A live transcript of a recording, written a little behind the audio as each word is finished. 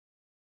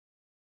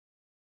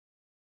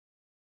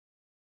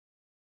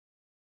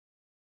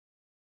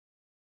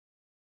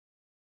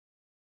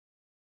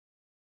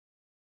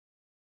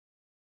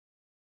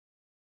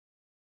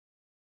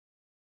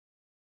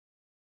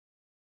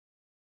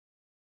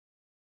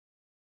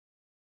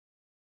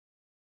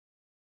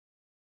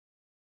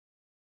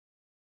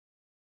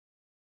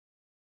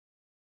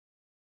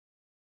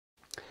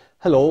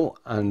Hello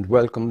and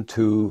welcome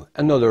to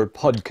another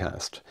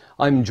podcast.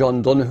 I'm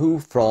John Donoghue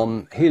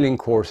from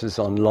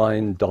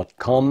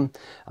healingcoursesonline.com,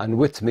 and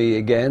with me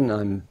again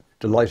I'm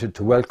delighted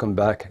to welcome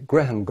back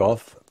Graham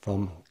Gough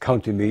from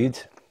County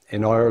Meath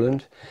in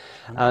Ireland,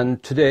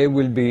 and today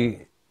we'll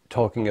be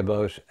talking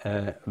about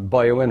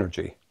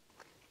bioenergy.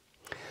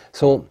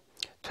 So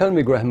tell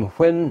me, Graham,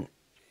 when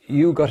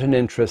you got an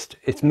interest,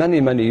 it's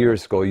many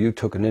years ago, you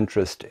took an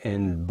interest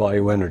in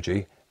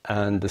bioenergy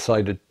and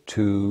decided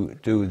to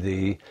do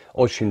the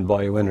Ocean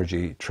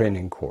Bioenergy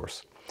training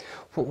course.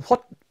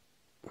 What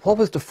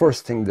was the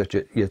first thing that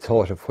you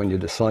thought of when you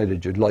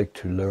decided you'd like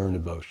to learn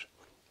about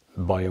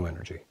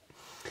bioenergy?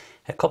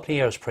 A couple of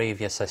years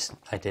previous,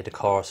 I did a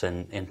course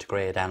in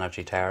integrated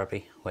energy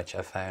therapy, which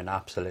I found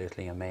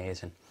absolutely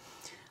amazing.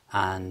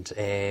 And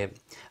it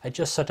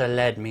just sort of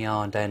led me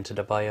on down to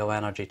the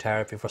bioenergy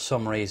therapy. For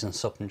some reason,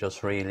 something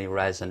just really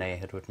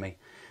resonated with me,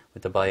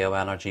 with the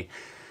bioenergy.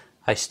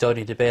 I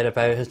studied a bit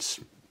about it,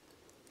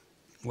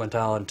 went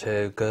on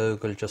to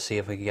Google just see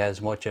if I could get as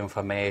much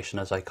information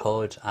as I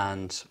could,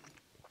 and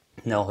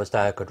noticed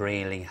that it could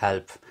really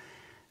help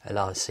a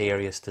lot of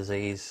serious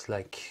disease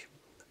like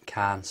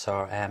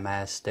cancer,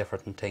 MS,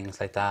 different things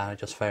like that. I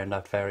just found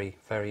that very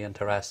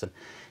interesting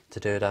to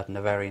do that in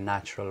a very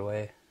natural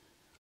way.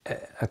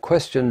 A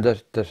question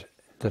that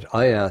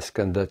I ask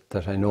and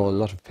that I know a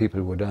lot of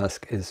people would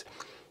ask is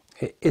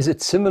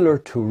it similar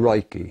to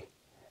Reiki,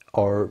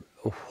 or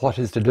what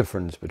is the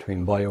difference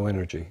between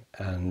bioenergy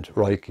and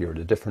Reiki, or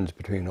the difference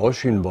between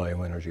ocean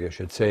bioenergy, I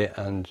should say,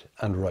 and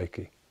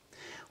Reiki?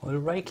 Well,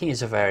 Reiki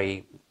is a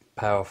very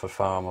powerful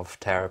form of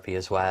therapy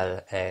as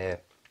well.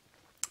 It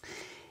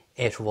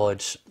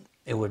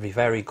would be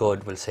very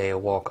good, we'll say,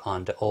 work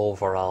on the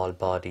overall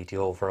body, the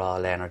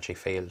overall energy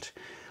field.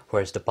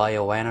 Whereas the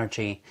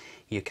bioenergy,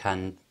 you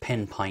can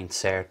pinpoint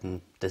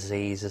certain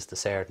diseases, the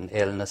certain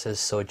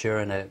illnesses. So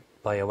during a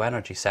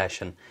bioenergy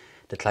session,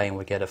 the client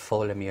will get a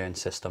full immune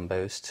system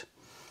boost,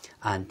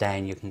 and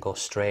then you can go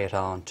straight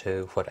on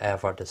to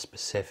whatever the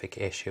specific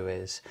issue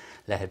is.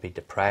 Let it be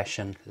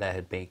depression, let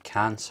it be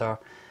cancer,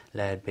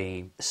 let it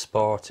be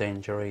sports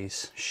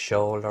injuries,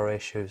 shoulder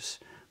issues,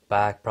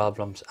 back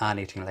problems,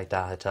 anything like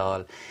that at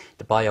all.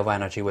 The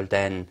bioenergy will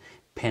then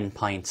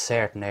pinpoint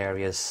certain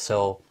areas.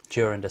 So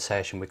during the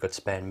session we could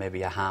spend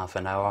maybe a half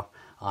an hour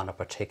on a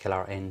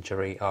particular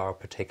injury or a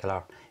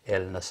particular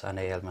illness and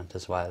ailment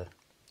as well.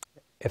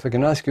 If I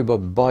can ask you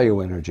about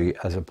bioenergy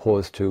as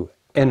opposed to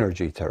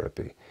energy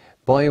therapy.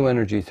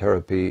 Bioenergy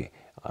therapy,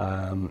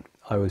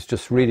 I was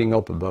just reading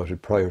up about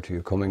it prior to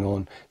you coming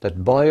on,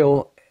 that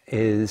bio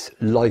is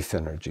life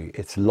energy.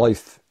 It's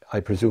life, I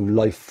presume,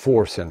 life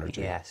force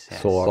energy. Yes.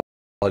 So our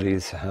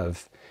bodies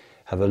have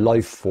a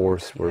life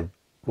force. We're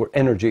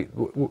energy.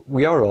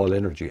 We are all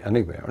energy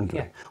anyway, aren't we?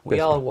 Yeah,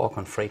 we all work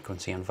on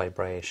frequency and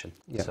vibration.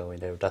 Yeah. So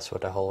that's what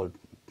the whole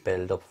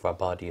build-up of our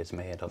body is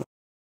made of.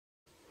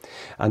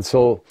 And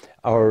so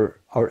our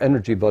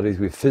energy bodies,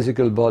 we have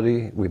physical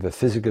body, we have a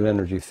physical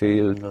energy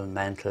field.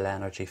 Mental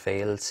energy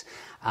fields.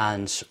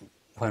 And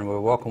when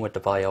we're working with the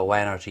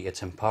bioenergy,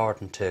 it's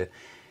important to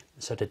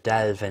sort of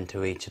delve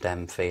into each of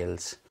them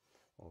fields.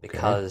 Okay.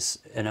 Because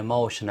an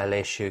emotional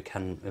issue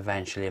can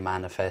eventually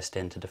manifest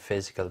into the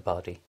physical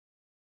body.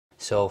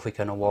 So if we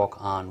can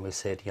work on, we'll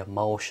say, the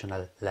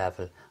emotional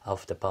level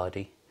of the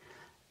body,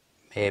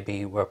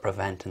 maybe we're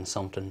preventing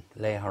something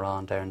later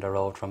on down the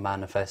road from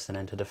manifesting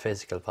into the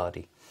physical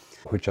body.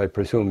 Which I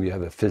presume you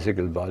have a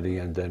physical body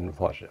and then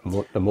what,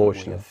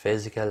 emotional? We have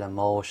physical,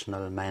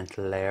 emotional,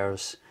 mental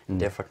layers,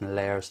 different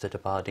layers to the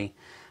body.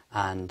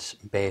 And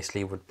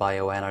basically what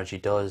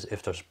bioenergy does,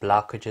 if there's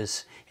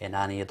blockages in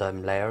any of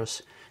them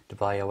layers, the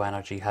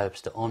bioenergy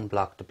helps to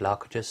unblock the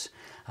blockages,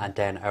 and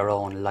then our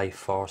own life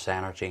force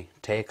energy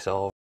takes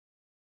over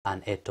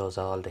and it does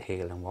all the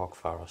healing work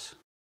for us.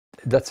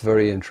 That's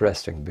very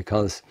interesting,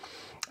 because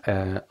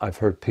I've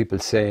heard people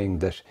saying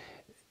that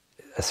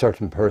a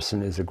certain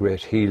person is a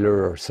great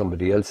healer or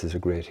somebody else is a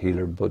great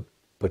healer, but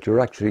you're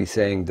actually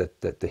saying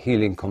that the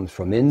healing comes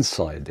from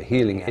inside. The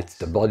healing, yes. It's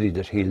the body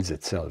that heals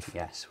itself.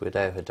 Yes,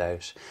 without a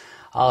doubt.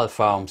 All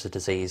forms of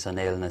disease and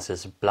illness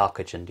is a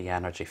blockage in the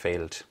energy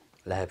field.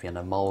 It'll have an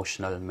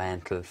emotional,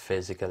 mental,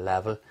 physical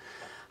level.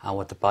 And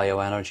what the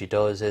bioenergy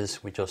does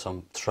is we just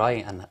try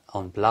and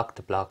unblock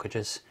the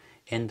blockages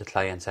in the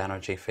client's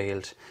energy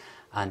field,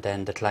 and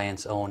then the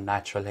client's own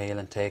natural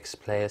healing takes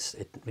place.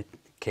 It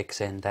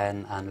kicks in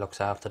then and looks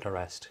after the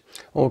rest.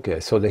 Okay,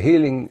 so the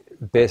healing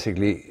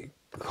basically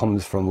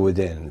comes from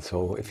within.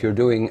 So if you're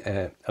doing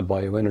a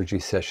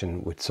bioenergy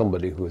session with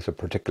somebody who has a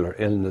particular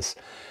illness,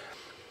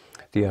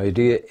 the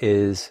idea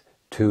is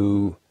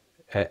to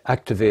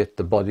activate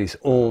the body's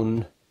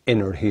own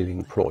inner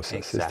healing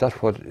process.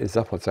 Exactly. Is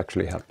that what's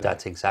actually happening?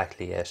 That's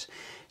exactly it.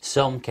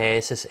 Some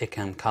cases it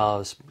can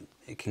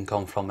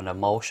come from an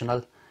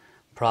emotional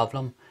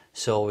problem,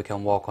 so we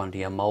can work on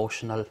the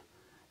emotional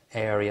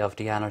area of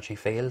the energy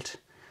field,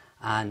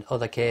 and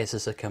other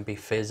cases it can be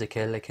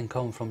physical, it can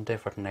come from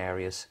different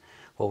areas.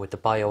 But with the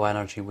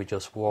bioenergy we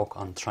just work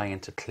on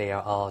trying to clear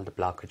all the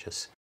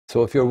blockages.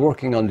 So if you're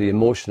working on the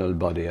emotional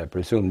body, I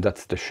presume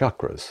that's the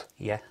chakras.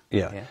 Yeah.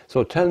 Yeah. Yeah.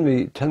 So tell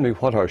me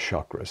what are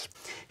chakras?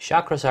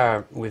 Chakras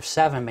are, we've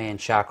 7 main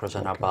chakras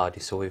in our body.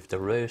 So we've the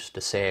root,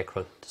 the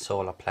sacral, the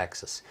solar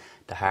plexus,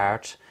 the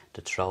heart,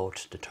 the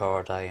throat, the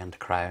third eye and the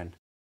crown.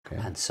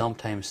 Okay. And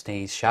sometimes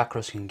these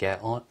chakras can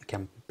get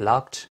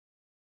blocked.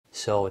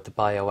 So with the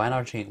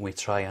bioenergy we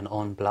try and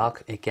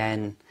unblock.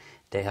 Again,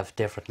 they have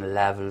different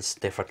levels,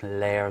 different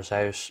layers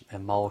out,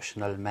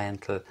 emotional,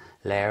 mental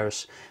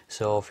layers.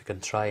 So if you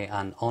can try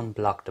and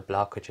unblock the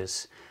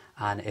blockages,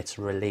 and it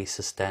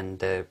releases then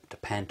the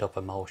pent up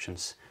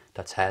emotions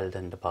that's held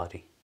in the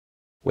body.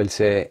 We'll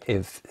say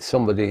if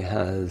somebody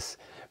has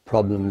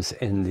problems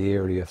in the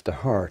area of the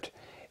heart,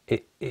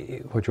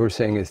 what you're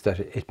saying is that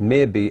it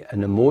may be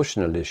an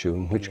emotional issue,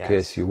 in which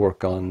case you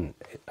work on,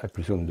 I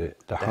presume,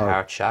 the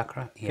heart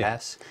chakra,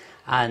 yes.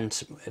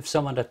 And if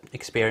someone that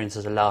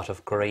experiences a lot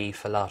of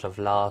grief, a lot of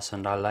loss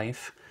in their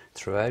life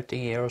throughout the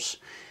years,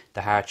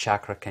 the heart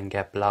chakra can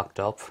get blocked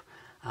up,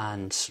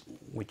 and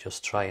we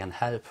just try and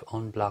help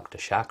unblock the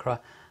chakra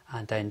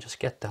and then just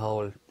get the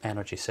whole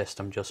energy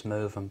system just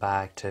moving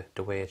back to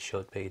the way it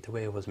should be, the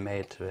way it was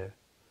made to do.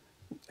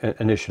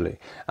 Initially.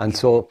 And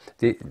so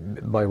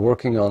by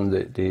working on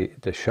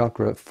the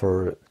chakra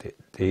for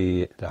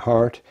the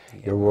heart,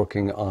 you're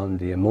working on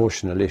the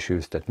emotional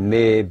issues that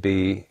may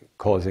be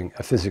causing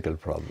a physical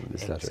problem.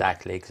 Is that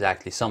it?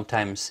 Exactly.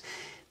 Sometimes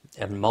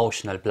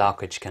emotional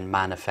blockage can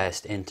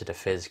manifest into the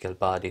physical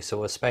body.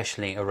 So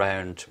especially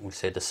around, we'll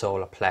say, the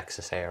solar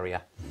plexus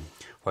area,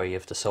 where you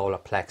have the solar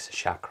plexus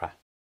chakra.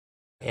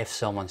 If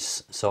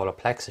someone's solar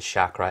plexus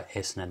chakra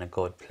isn't in a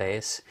good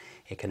place,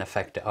 it can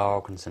affect the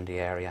organs in the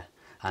area.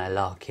 And in a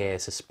lot of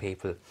cases,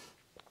 people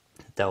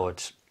that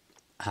would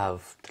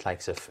have the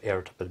likes of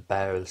irritable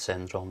bowel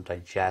syndrome,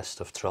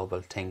 digestive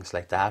trouble, things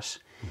like that,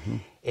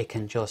 it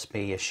can just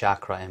be a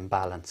chakra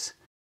imbalance.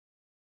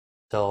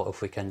 So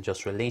if we can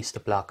just release the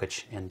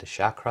blockage in the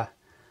chakra,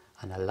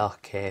 and in a lot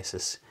of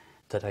cases,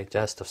 the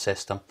digestive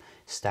system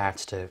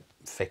starts to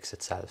fix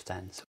itself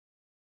then.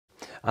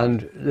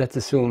 And let's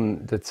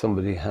assume that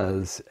somebody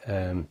has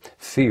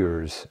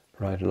fears,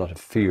 right? A lot of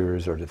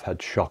fears, or they've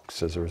had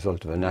shocks as a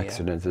result of an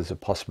accident. Is it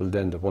possible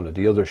then that one of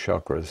the other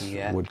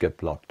chakras would get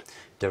blocked?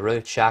 The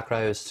root chakra,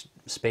 I was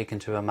speaking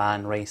to a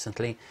man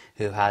recently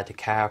who had a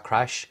car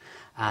crash,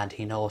 and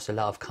he knows a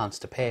lot of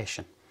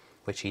constipation,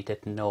 which he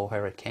didn't know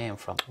where it came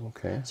from.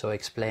 Okay. So I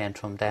explained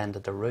to him then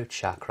that the root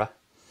chakra,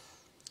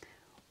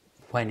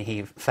 when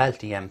he felt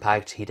the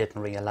impact, he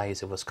didn't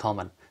realise it was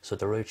coming. So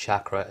the root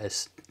chakra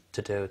is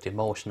to do with the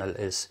emotional,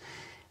 is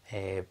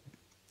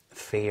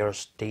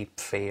fears, deep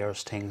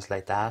fears, things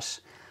like that.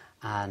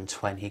 And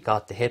when he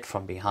got the hit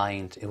from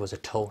behind, it was a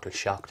total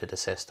shock to the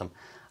system,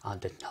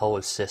 and the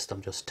whole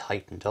system just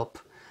tightened up,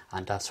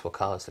 and that's what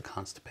caused the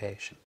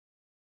constipation.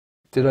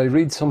 Did I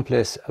read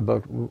someplace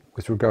about,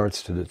 with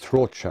regards to the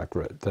throat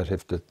chakra, that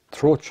if the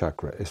throat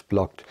chakra is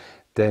blocked,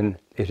 then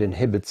it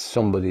inhibits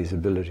somebody's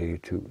ability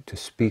to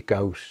speak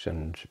out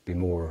and be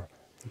more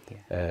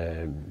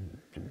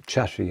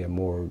chatty and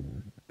more,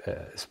 I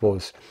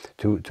suppose,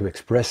 to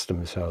express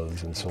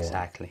themselves and so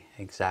on.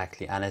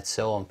 Exactly. And it's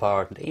so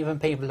important. Even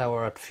people that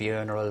were at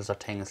funerals or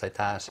things like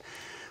that,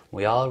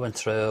 we all went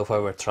through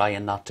where we're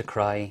trying not to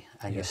cry,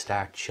 and you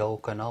start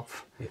choking up.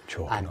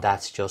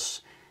 That's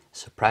just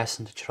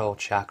suppressing the throat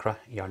chakra.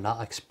 You're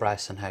not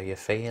expressing how you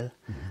feel,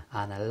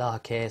 and in a lot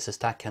of cases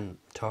that can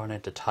turn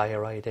into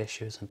thyroid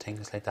issues and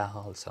things like that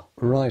also.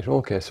 Right,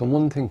 okay, so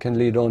one thing can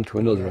lead on to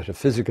another at a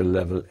physical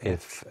level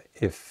if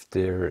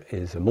there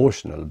is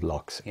emotional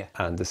blocks,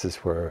 and this is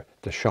where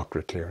the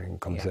chakra clearing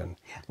comes in.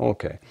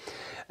 Okay.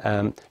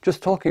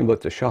 Just talking about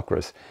the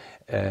chakras,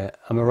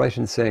 am I right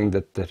in saying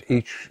that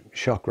each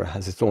chakra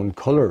has its own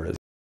colour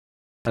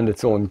and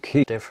its own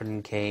key?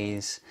 Different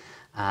keys,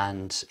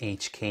 and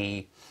each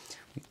key.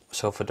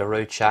 So for the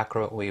root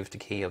chakra, we have the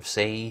key of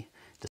C,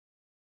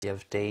 you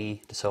have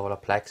D, the solar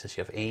plexus,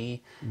 you have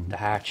E, the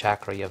heart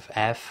chakra, you have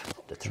F,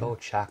 the throat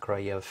chakra,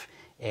 you have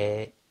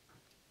A.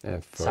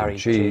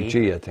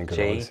 G, I think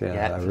it was.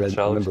 I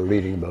remember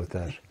reading about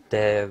that.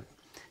 The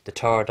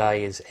third eye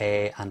is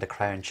A, and the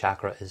crown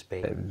chakra is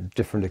B.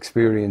 Different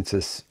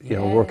experiences, you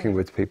know, working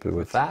with people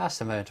with...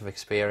 Vast amount of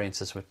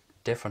experiences with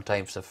different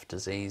types of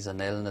disease and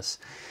illness.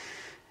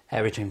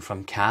 Everything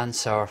from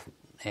cancer,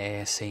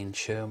 seeing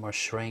tumours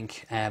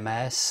shrink,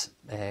 MS,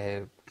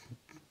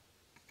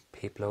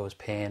 people who was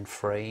pain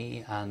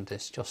free, and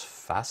it's just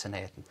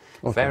fascinating.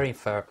 Very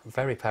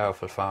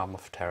powerful form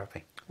of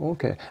therapy.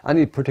 Okay.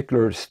 Any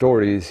particular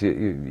stories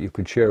you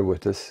could share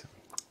with us?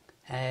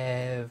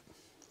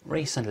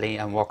 Recently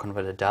I'm working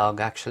with a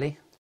dog actually,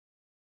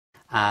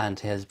 and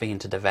he has been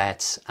to the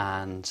vets,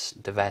 and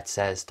the vet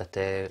says that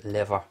the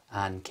liver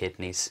and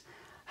kidneys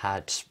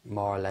had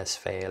more or less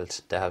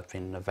failed. They have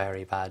been in a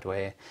very bad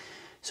way.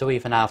 So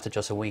even after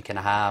just a week and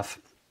a half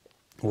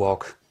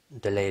work,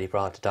 the lady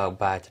brought the dog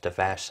back to the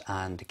vet,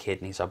 and the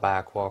kidneys are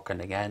back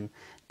working again,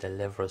 the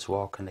liver is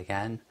working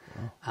again.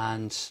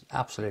 and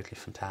absolutely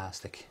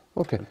fantastic.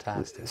 Okay.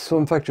 Fantastic. So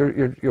in fact,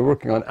 you're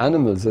working on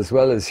animals as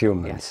well as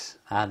humans. Yes,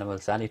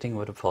 animals, anything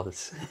with a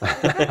pulse.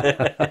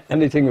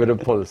 Anything with a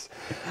pulse.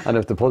 And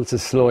if the pulse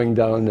is slowing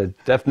down,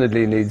 it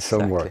definitely needs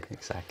some work.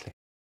 Exactly.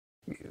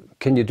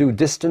 Can you do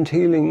distant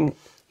healing?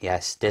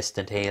 Yes,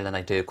 distant healing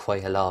I do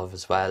quite a lot of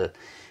as well.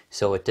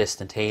 So with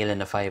distant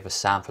healing, if I have a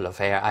sample of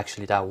hair,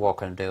 actually that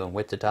work I'm doing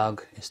with the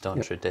dog is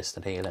done through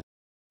distant healing.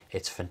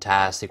 It's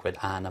fantastic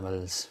with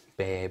animals,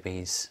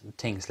 babies,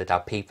 things like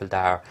that, people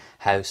that are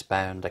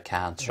housebound, that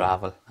can't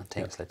travel and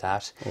things like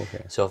that.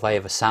 Okay. So if I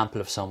have a sample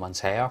of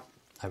someone's hair,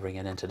 I bring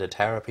it into the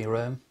therapy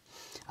room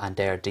and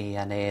their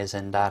DNA is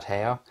in that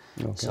hair.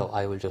 Okay. So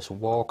I will just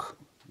walk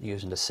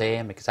using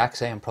the exact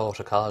same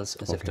protocols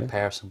as if the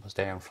person was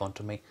there in front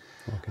of me.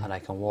 And I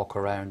can walk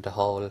around the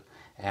whole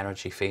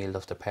energy field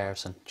of the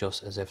person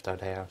just as if they're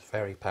there. It's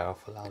very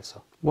powerful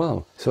also.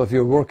 Wow. So if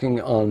you're working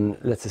on,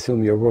 let's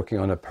assume you're working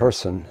on a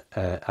person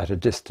at a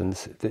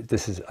distance,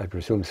 this is, I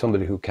presume,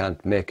 somebody who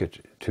can't make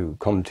it to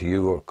come to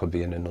you, or could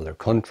be in another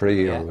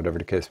country or whatever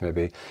the case may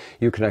be.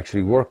 You can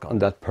actually work on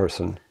that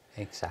person.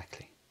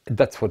 Exactly.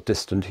 That's what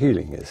distant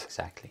healing is.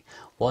 Exactly.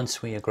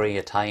 Once we agree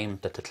a time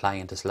that the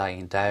client is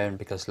lying down,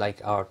 because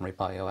like ordinary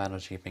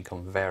bioenergy, it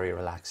becomes very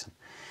relaxing.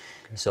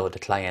 So the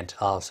client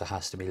also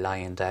has to be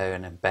lying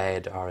down in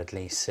bed or at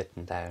least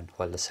sitting down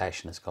while the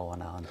session is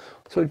going on.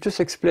 So just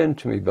explain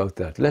to me about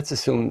that. Let's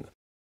assume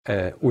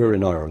we're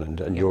in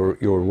Ireland and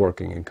you're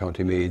working in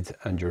County Meath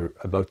and you're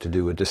about to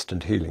do a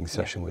distant healing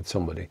session with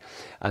somebody,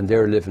 and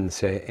they're living,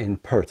 say, in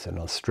Perth in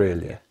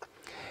Australia.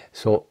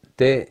 So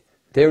they're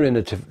in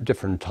a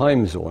different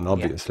time zone,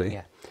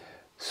 obviously.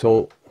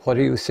 So what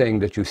are you saying,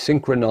 that you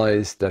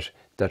synchronize that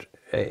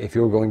if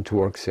you're going to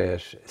work, say,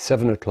 at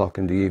 7 o'clock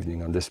in the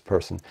evening on this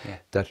person,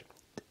 that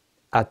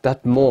at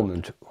that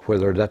moment,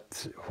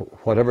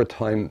 whatever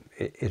time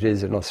it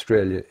is in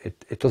Australia,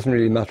 it doesn't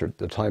really matter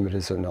the time it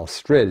is in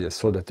Australia,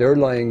 so that they're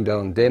lying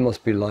down, they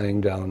must be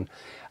lying down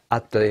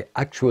at the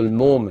actual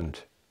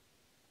moment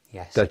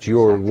that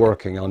you're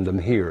working on them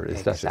here.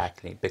 Is that it?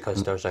 Exactly,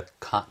 because there's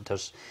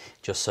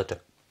just such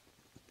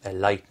a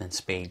lightning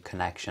speed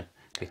connection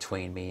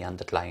between me and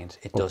the client.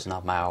 It does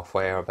not matter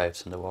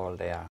whereabouts in the world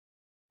they are.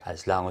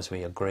 As long as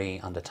we agree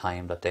on the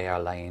time that they are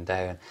lying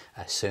down,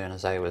 as soon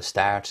as I will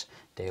start,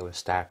 they will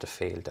start to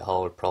feel the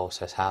whole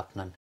process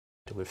happening.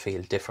 They will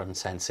feel different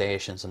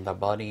sensations in their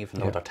body, even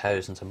though they're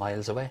thousands of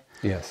miles away.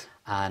 Yes.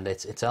 And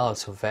it's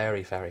also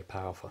very, very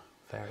powerful,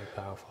 very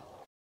powerful.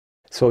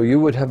 So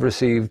you would have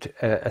received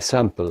a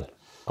sample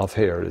of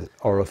hair,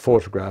 or a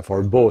photograph,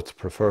 or both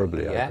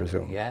preferably, I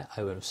presume. Yeah,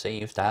 I would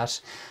receive that,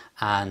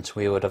 and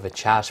we would have a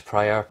chat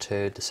prior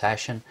to the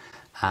session,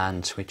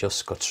 and we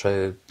just go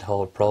through the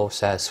whole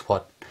process,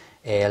 what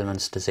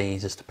ailments,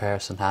 diseases the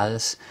person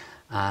has,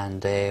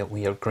 and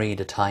we agree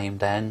the time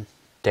then,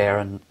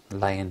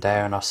 lying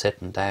down or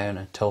sitting down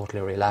in a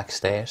totally relaxed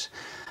state,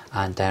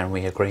 and then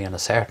we agree on a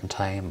certain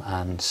time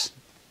and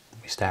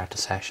we start the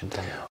session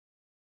then.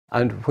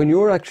 And when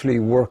you're actually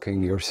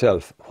working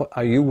yourself,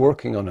 are you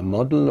working on a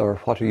model, or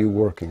what are you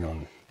working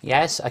on?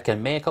 Yes, I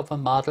can make up a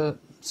model.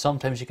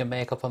 Sometimes you can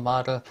make up a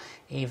model.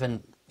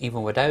 Even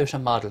without a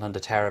model on the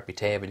therapy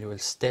table, you will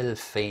still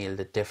feel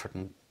the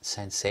different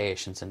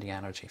sensations in the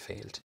energy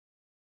field.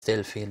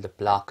 Still feel the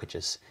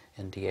blockages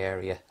in the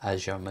area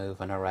as you're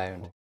moving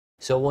around.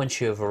 So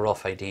once you have a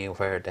rough idea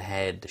where the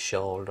head, the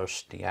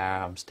shoulders, the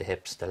arms, the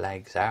hips, the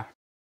legs are,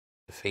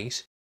 the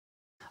feet,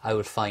 I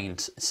would find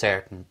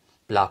certain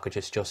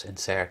blockages just in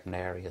certain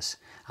areas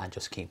and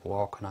just keep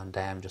working on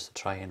them just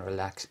to try and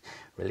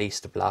release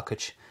the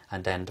blockage,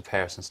 and then the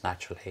person's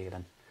natural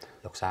healing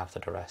looks after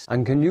the rest.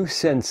 And can you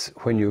sense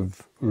when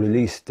you've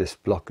released this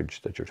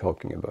blockage that you're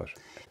talking about?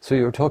 So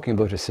you're talking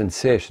about a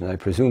sensation. I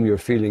presume you're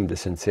feeling the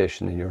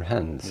sensation in your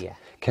hands. Yeah.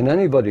 Can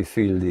anybody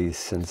feel these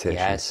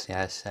sensations?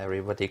 Yes,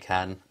 everybody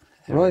can.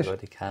 Right.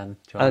 Everybody can.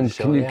 And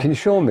can you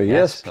show me?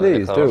 Yes,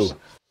 please do. So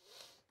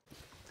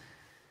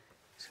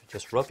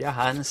just rub your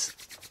hands.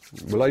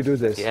 Will I do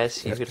this?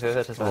 Yes, you could do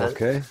it as well.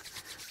 Okay.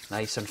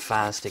 Nice and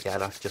fast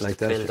together, just like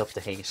to that. build up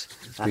the heat.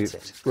 That's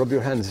it. Rub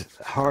your hands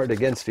hard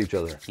against each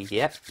other.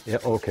 Yep. Yeah,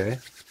 okay.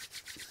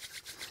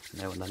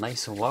 Now when they're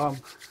nice and warm,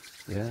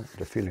 yeah,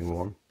 they're feeling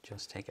warm.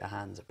 Just take your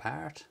hands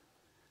apart,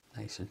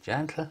 nice and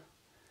gentle.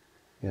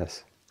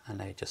 Yes. And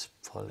I just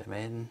pull them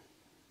in,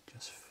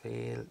 just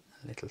feel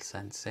a little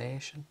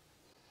sensation.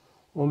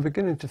 Well, I'm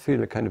beginning to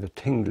feel a kind of a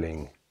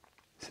tingling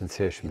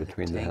sensation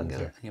between the hands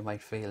there. You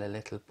might feel a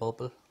little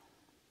bubble.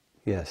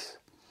 Yes.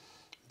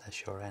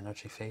 That's your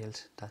energy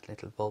field, that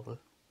little bubble.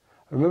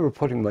 I remember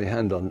putting my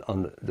hand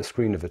on the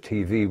screen of a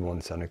TV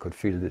once, and I could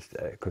feel this.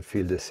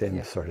 The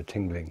same sort of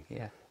tingling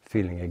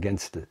feeling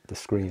against the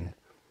screen.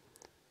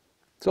 Yeah.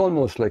 It's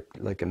almost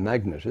like a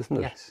magnet, isn't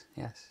it? Yes,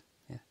 yes,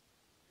 yeah.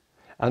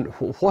 And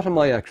what am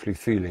I actually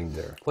feeling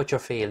there? What you're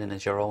feeling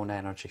is your own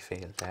energy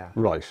field there.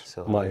 Right.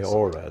 So my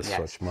aura as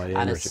such, my energy.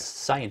 And it's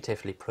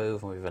scientifically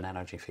proven we have an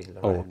energy field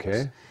around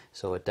us.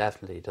 So it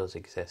definitely does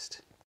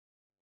exist.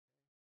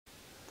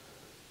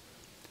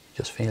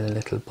 Just feel a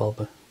little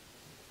bubble.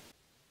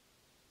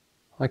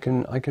 I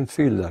can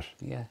feel that.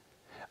 Yeah.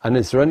 And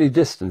is there any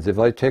distance? If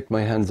I take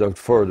my hands out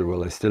further,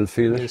 will I still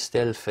feel it? You'll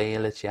still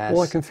feel it, yes.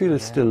 Oh, I can feel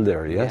it still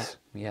there, yes?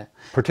 Yeah.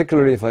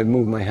 Particularly if I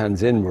move my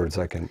hands inwards,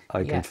 I can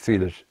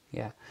feel it.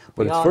 Yeah.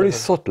 But it's very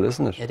subtle,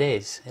 isn't it? It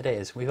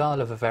is. We all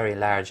have a very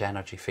large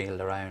energy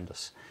field around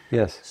us.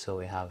 Yes. So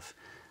we have,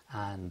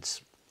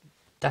 and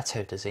that's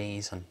how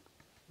disease and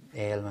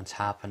ailments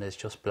happen, is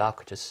just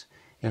blockages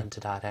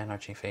into that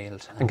energy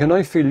field. And can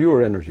I feel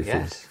your energy field?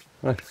 Yes.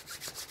 Right.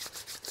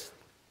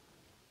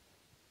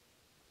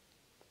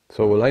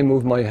 So will I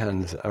move my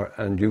hands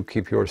and you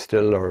keep yours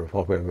still, or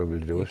however we'll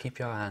do You it? keep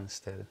your hands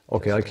still.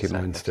 Okay, I'll keep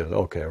mine still.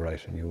 Okay,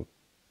 right. And you...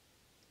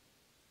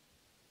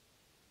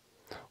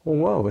 Oh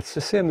wow, it's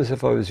the same as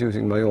if I was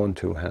using my own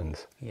two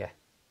hands. Yeah.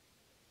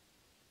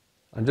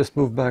 And just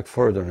move back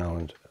further now.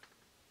 And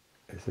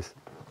is this...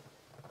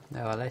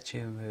 Now I'll let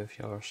you move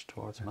yours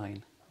towards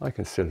mine. I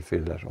can still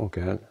feel that.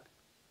 Okay.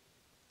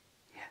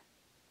 Yeah.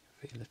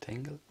 Feel the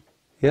tingle?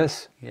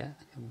 Yes? Yeah.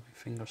 And my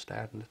finger's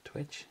starting to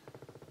twitch.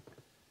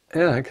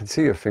 Yeah, I can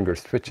see your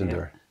fingers twitching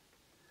there.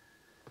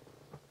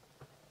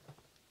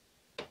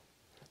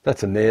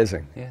 That's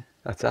amazing. Yeah.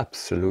 That's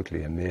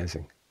absolutely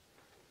amazing.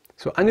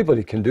 So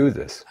anybody can do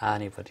this.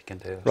 Anybody can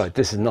do it. Right,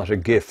 this is not a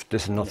gift.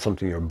 This is not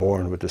something you're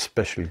born with, a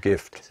special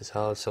gift. This is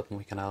all something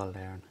we can all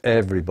learn.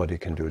 Everybody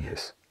can do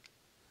this.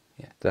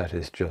 Yeah. That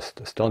is just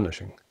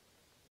astonishing.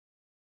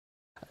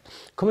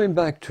 Coming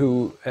back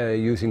to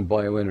using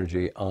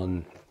bioenergy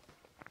on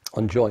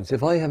joints.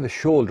 If I have a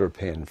shoulder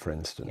pain, for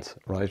instance,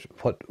 right?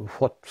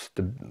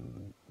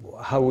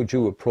 How would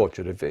you approach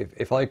it?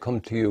 If I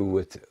come to you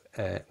with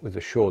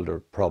a shoulder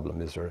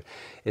problem, is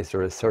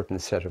there a certain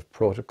set of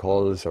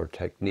protocols or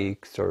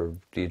techniques, or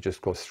do you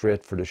just go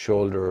straight for the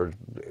shoulder? Or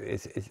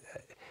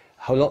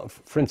how long?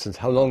 For instance,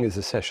 how long is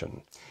a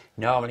session?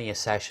 Normally a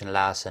session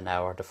lasts an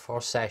hour. The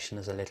first session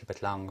is a little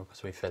bit longer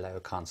because we fill out a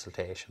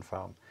consultation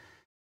form.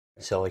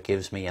 So it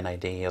gives me an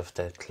idea of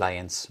the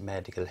client's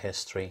medical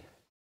history.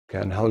 Okay,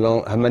 and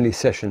how many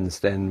sessions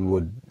then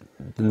would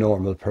the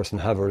normal person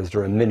have, or is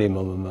there a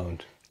minimum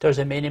amount? There's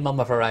a minimum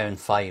of around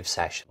 5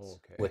 sessions.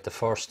 Okay. With the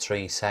first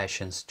 3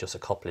 sessions just a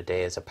couple of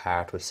days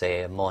apart, we'll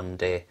say a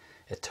Monday,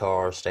 a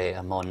Thursday,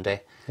 a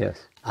Monday.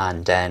 Yes.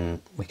 And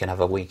then we can have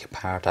a week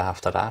apart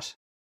after that.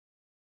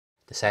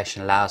 The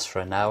session lasts for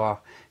an hour.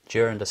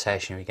 During the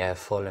session we get a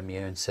full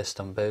immune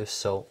system boost,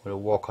 so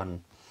we'll work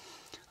on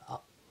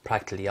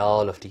practically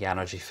all of the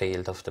energy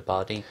field of the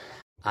body.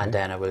 And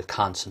then I will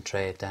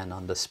concentrate then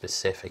on the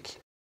specific.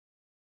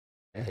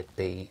 It'd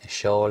be a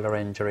shoulder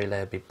injury,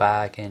 it'd be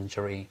back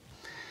injury,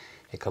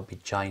 it could be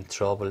joint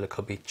trouble, it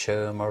could be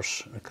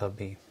tumours, it could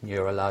be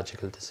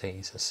neurological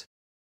diseases.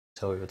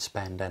 So we would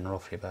spend then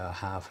roughly about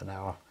half an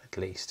hour at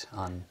least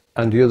on...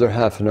 And the other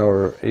half an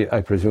hour,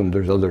 I presume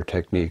there's other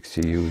techniques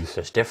you use?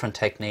 There's different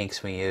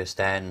techniques we use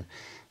then.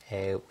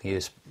 We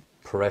use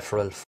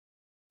peripheral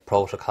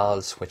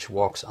protocols, which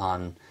works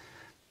on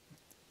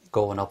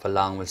going up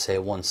along, we'll say,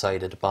 one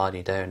side of the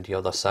body down the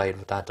other side.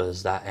 What that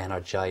does, that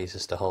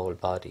energizes the whole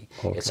body.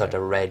 Okay. It sort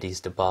of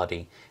readies the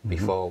body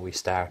before we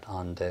start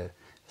on the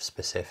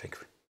specific.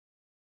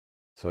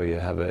 So you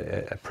have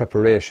a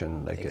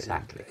preparation, like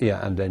exactly.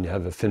 And then you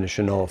have a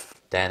finishing off.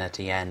 Then at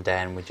the end,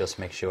 then we just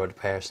make sure the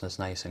person is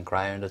nice and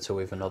grounded. So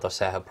we have another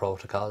set of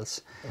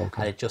protocols,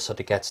 and it just sort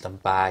of gets them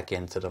back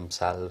into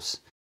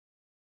themselves.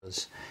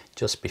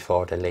 Just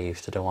before they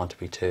leave, they don't want to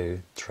be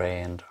too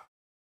drained.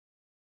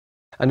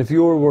 And if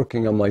you're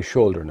working on my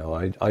shoulder now,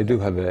 I do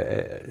have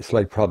a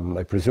slight problem.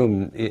 I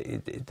presume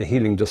the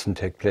healing doesn't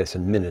take place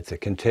in minutes. It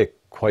can take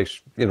quite,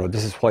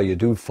 this is why you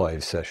do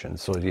 5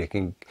 sessions, so that you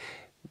can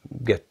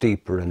get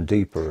deeper and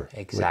deeper.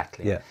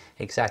 Exactly.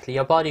 Exactly.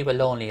 Your body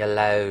will only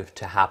allow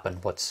to happen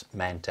what's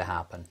meant to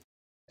happen.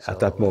 At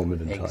that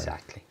moment in time.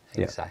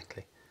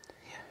 Exactly.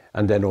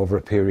 And then over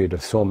a period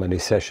of so many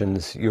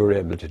sessions, you're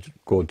able to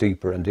go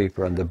deeper and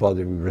deeper, and the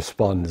body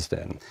responds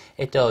then.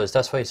 It does.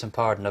 That's why it's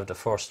important to have the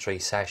first 3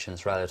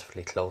 sessions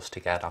relatively close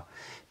together,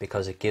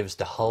 because it gives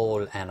the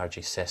whole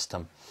energy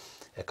system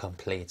a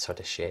complete sort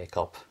of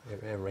shake-up.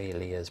 It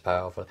really is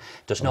powerful.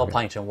 There's no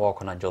point in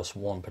working on just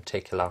one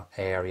particular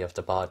area of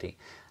the body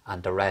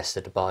and the rest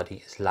of the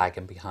body is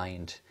lagging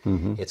behind.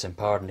 It's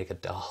important to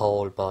get the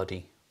whole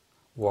body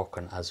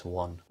working as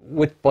one.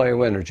 With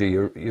bioenergy,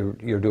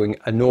 you're doing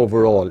an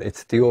overall.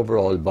 It's the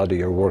overall body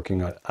you're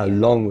working on,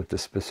 along with the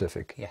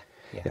specific.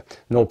 Yeah.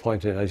 No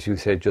point in, as you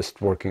say,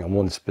 just working on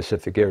one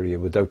specific area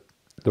without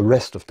the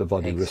rest of the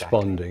body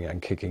responding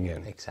and kicking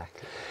in.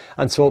 Exactly.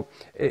 And so,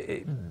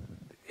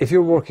 if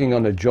you're working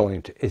on a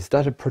joint, is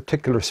that a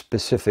particular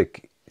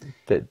specific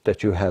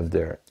that you have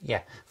there?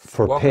 Yeah.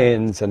 For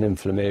pains and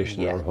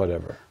inflammation or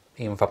whatever?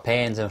 Even for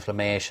pains,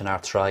 inflammation,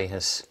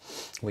 arthritis,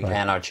 we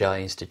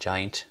energise the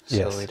joint,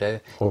 so we do,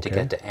 to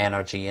get the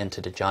energy into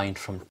the joint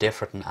from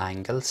different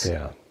angles.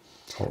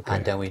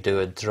 And then we do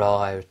a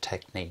draw-out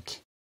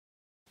technique,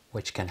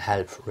 which can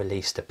help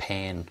release the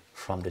pain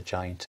from the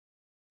joint.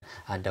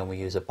 And then we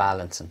use a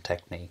balancing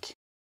technique,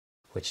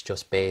 which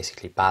just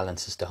basically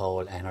balances the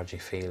whole energy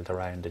field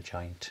around the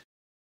joint.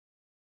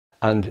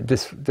 And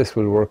this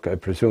will work, I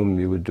presume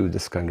you would do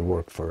this kind of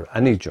work for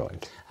any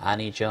joint?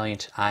 Any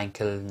joint,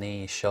 ankle,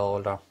 knee,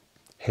 shoulder,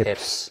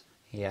 hips.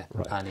 Yeah,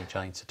 Right. any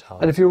joints at all.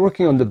 And if you're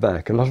working on the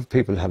back, a lot of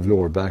people have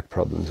lower back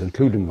problems,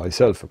 including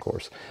myself, of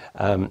course.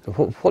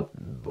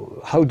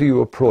 How do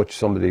you approach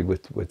somebody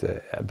with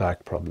a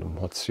back problem?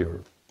 What's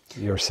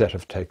your set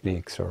of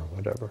techniques or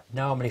whatever?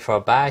 Normally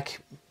for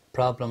back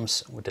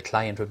problems, the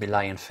client would be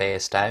lying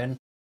face down.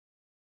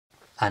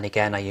 And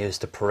again, I use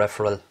the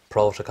peripheral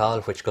protocol,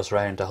 which goes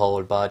around the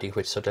whole body,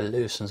 which sort of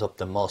loosens up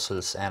the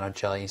muscles,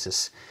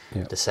 energizes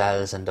the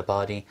cells in the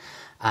body.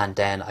 And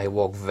then I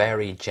work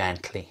very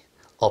gently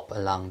up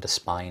along the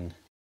spine,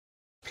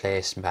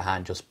 placing my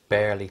hand just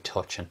barely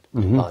touching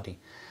the body.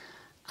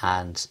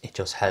 And it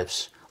just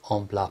helps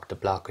unblock the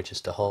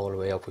blockages the whole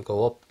way up. We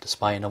go up the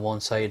spine on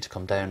one side,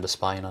 come down the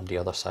spine on the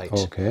other side.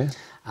 Okay.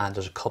 And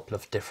there's a couple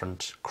of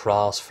different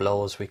cross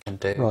flows we can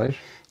do. Right.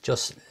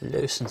 Just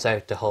loosens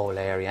out the whole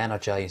area,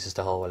 energizes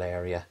the whole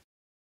area.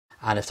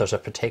 And if there's a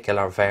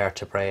particular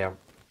vertebrae or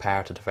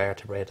part of the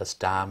vertebrae that's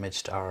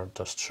damaged or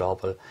there's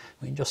trouble,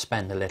 we can just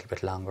spend a little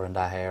bit longer in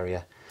that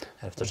area.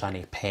 And if there's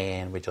any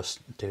pain, we just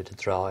do the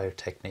draw out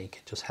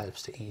technique. It just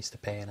helps to ease the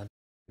pain.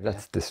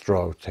 That's the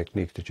straw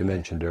technique that you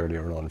mentioned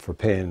earlier on for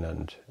pain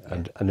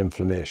and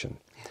inflammation.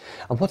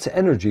 And what's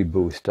energy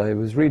boost? I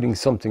was reading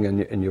something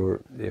in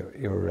your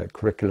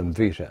curriculum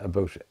vitae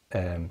about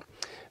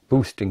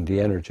boosting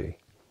the energy.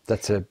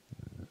 That's a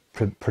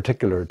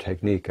particular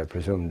technique, I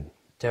presume.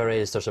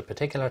 There's a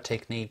particular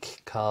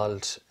technique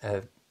called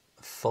a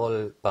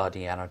full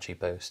body energy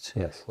boost,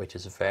 which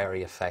is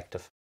very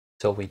effective.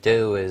 So what we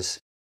do is,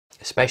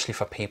 especially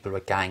for people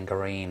with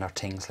gangrene or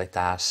things like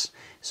that,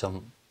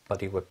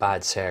 somebody with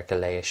bad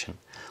circulation,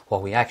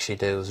 what we actually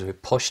do is we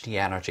push the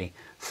energy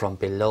from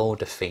below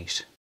the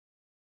feet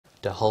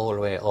the whole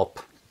way up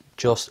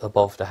just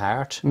above the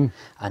heart,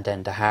 and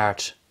then the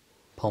heart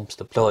pumps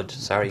the blood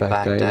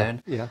back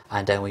down.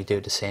 And then we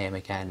do the same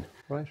again.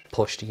 Right.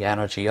 Push the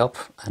energy up,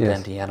 and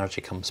then the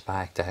energy comes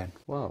back down.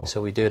 Wow.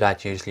 So we do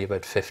that usually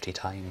about 50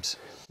 times.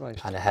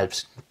 Right. And it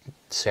helps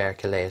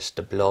circulate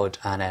the blood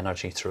and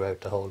energy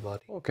throughout the whole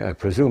body. Okay, I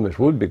presume it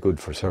would be good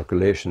for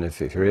circulation if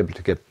you're able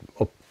to get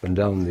up and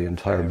down the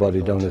entire body,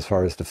 down as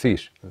far as the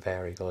feet.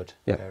 Very good,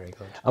 very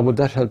good. And would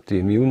that help the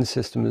immune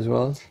system as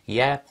well?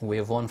 Yeah, we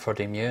have one for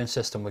the immune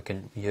system we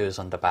can use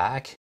on the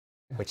back,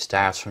 which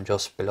starts from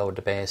just below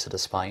the base of the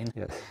spine.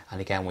 Yes. And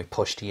again, we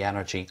push the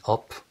energy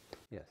up.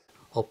 Yes.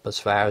 Up as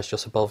far as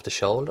just above the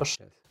shoulders.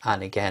 Yes.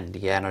 And again,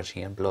 the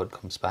energy and blood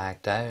comes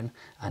back down,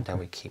 and then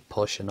we keep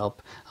pushing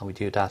up, and we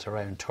do that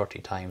around 30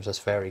 times. That's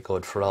very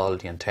good for all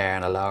the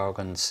internal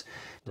organs,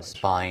 the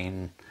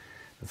spine,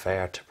 the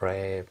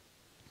vertebrae,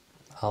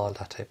 all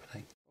that type of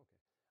thing.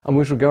 And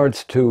with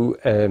regards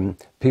to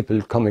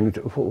people coming,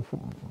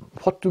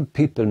 what do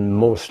people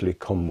mostly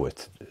come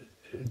with?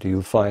 Do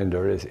you find,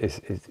 or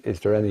is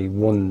there any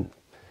one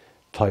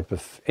type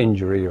of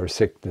injury or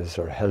sickness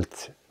or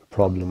health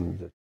problem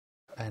that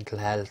mental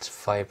health,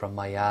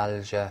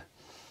 fibromyalgia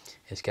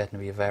is getting to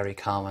be a very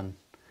common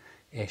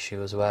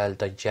issue as well.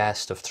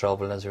 Digestive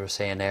trouble, as we were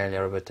saying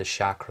earlier about the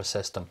chakra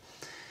system.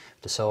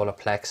 The solar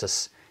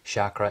plexus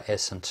chakra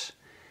isn't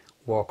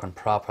working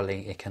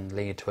properly, it can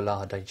lead to a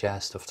lot of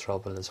digestive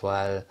trouble as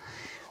well.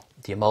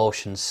 The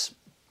emotions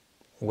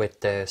with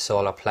the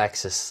solar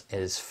plexus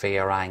is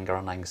fear, anger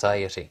and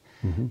anxiety.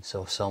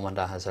 So someone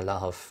that has a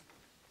lot of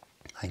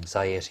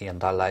anxiety in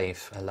their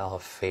life, a lot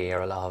of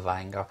fear, a lot of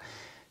anger,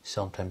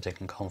 sometimes it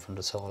can come from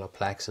the solar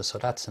plexus. So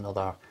that's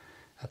a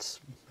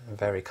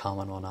very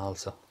common one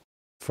also.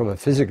 From a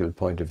physical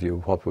point of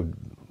view, what would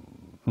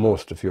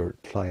most of your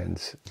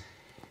clients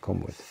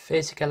come with?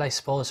 Physical, I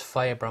suppose,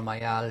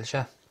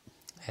 fibromyalgia,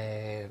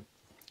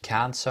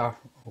 cancer,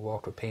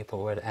 work with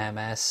people with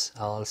MS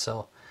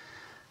also,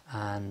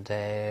 and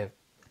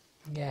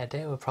yeah,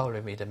 they would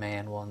probably be the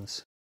main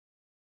ones.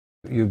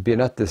 You've been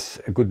at this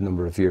a good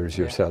number of years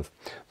yourself.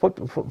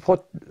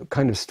 What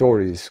kind of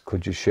stories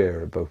could you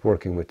share about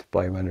working with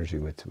bioenergy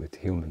with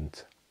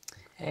humans?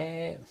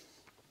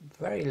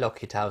 Very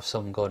lucky to have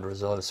some good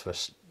results.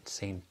 We've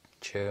seen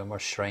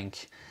tumours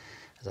shrink.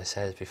 As I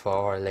said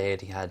before, a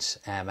lady had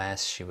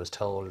MS. She was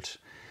told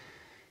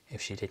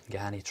if she didn't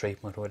get any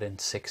treatment within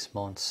 6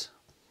 months,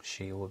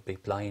 she would be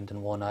blind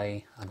in one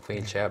eye and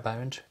wheelchair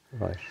bound.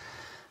 Right.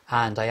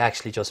 And I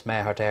actually just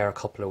met her there a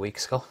couple of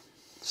weeks ago.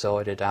 So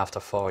I did after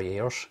 4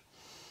 years,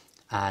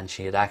 and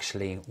she had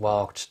actually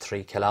walked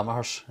 3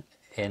 kilometres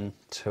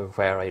into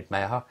where I'd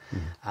met her,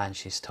 and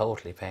she's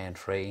totally pain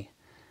free.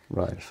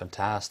 Right. A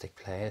fantastic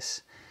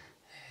place.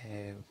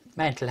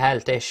 Mental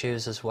health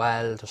issues as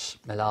well. There's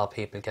a lot of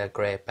people get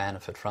great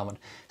benefit from it.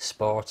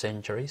 Sports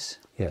injuries.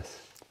 Yes.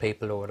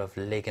 People who would have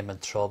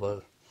ligament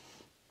trouble,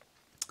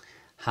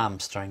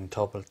 hamstring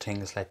trouble,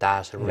 things like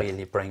that. It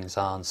really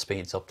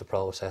speeds up the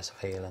process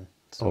of healing.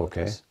 So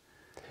okay.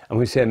 And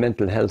we say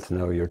mental health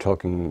now, you're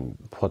talking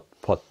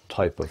what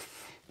type of...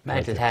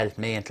 Mental health,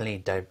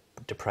 mainly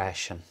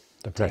depression,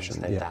 Depression,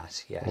 things like yeah.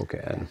 that. Yeah.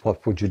 Okay, and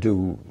what would you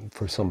do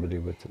for somebody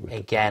with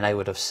Again, I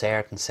would have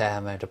certain set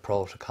amount of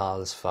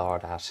protocols for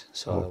that.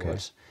 So Okay. I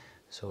would,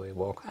 so we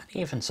work, and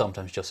even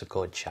sometimes just a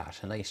good chat,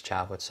 a nice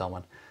chat with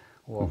someone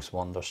works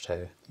wonders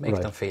too. Make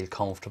Right. them feel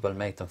comfortable,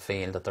 make them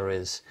feel that there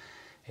is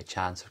a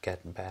chance of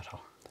getting better.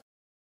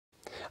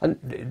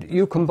 And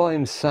you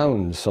combine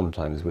sound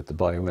sometimes with the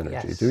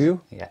bioenergy, Yes. do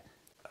you? Yeah.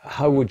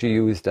 How would you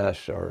use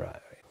that? Or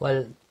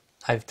Well,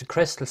 I've the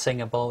crystal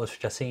singing bowls,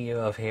 which I see you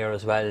have here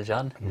as well,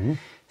 John. Mm-hmm.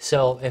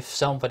 So if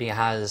somebody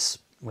has,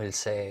 we'll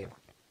say,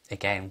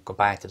 again, go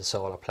back to the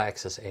solar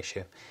plexus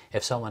issue.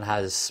 If someone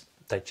has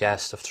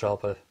digestive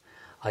trouble,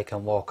 I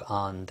can work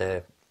on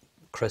the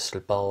crystal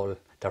bowl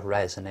that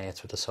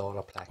resonates with the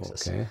solar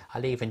plexus. Okay.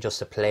 I'll even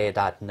just play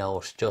that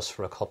note just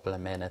for a couple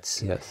of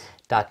minutes. Yes.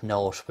 That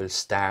note will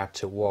start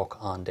to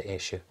work on the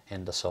issue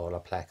in the solar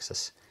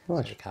plexus.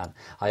 Right. So you can.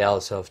 I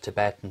also have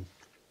Tibetan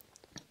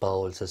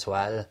bowls as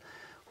well,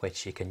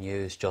 which you can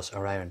use just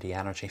around the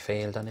energy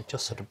field, and it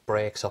just sort of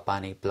breaks up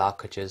any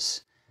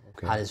blockages.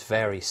 Okay. And it's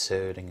very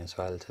soothing as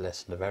well to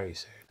listen to, very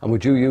soothing. And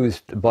would you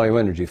use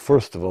bioenergy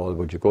first of all?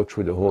 Would you go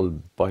through the whole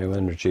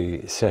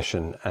bioenergy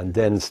session and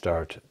then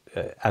start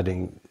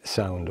adding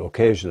sound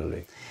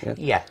occasionally?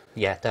 Yeah,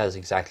 that is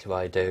exactly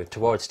what I do.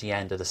 Towards the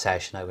end of the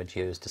session, I would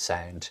use the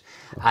sound,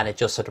 and it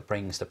just sort of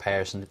brings the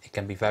person. It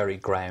can be very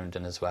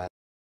grounding as well.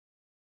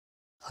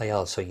 I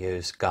also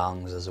use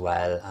gongs as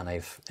well, and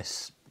I've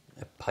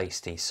a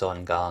Pisces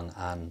sun gong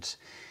and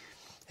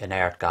an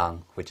earth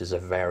gong, which is a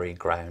very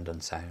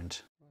grounding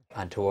sound.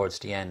 And towards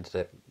the end of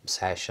the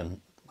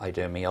session, I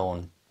do my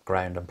own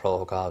grounding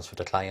protocols for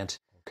the client,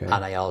 Okay.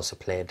 and I also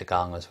play the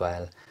gong as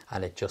well,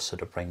 and it just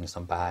sort of brings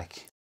them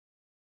back.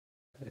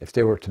 If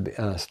they were to be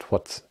asked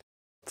what's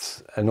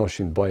an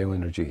Ocean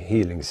bioenergy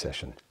healing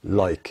session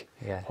like,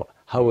 Yeah,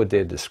 how would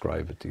they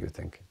describe it, do you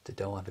think? they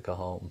don't want to go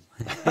home.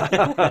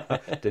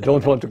 They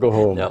don't want to go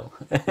home. No.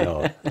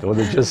 No, they want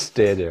to just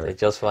stay there. They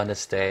just want to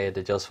stay,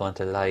 they just want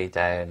to lie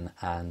down,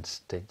 and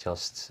they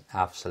just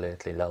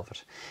absolutely love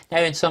it.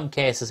 Now, in some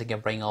cases, it can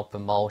bring up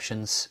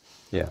emotions.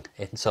 Yeah.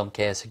 In some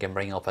cases, it can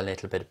bring up a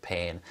little bit of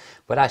pain,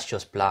 but that's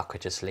just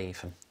blockages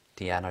leaving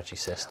the energy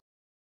system.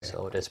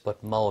 So it is,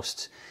 but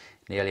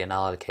nearly in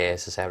all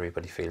cases,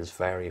 everybody feels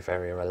very,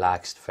 very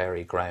relaxed,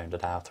 very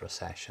grounded after a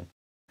session.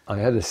 I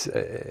had a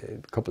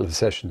couple of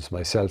sessions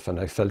myself and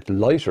I felt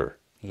lighter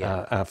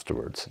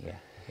afterwards. Yeah,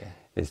 yeah,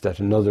 Is that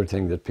another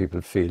thing that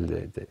people feel?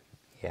 yeah.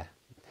 They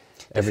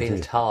Everything-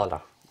 feel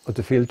taller. But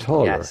they feel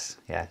taller, Yes,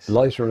 yes.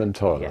 lighter and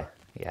taller,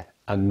 Yeah,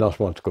 and not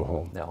want to go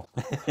home. no.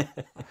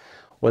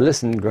 Well,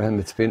 listen, Graham,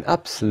 it's been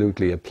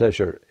absolutely a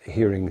pleasure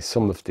hearing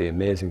some of the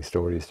amazing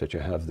stories that you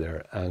have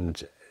there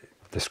and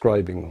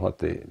describing what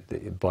the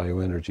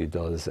bioenergy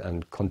does,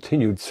 and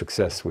continued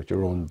success with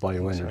your own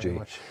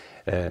bioenergy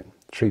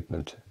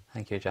treatment.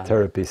 Thank you, John.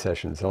 Therapy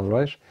sessions, all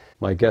right?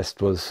 My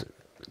guest was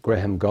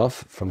Graham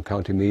Gough from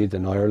County Meath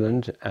in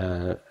Ireland,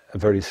 a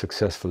very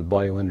successful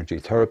bioenergy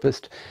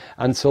therapist.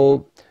 And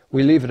so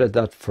we'll leave it at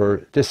that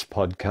for this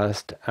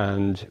podcast,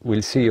 and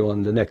we'll see you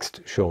on the next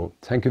show.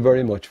 Thank you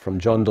very much from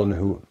John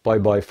Donoghue.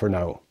 Bye-bye for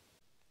now.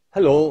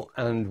 Hello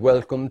and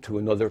welcome to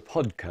another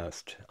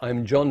podcast.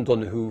 I'm John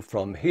Donoghue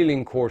from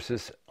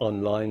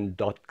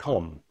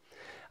healingcoursesonline.com.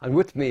 And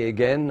with me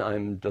again,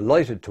 I'm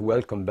delighted to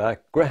welcome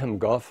back Graham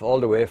Gough, all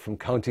the way from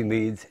County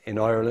Meath in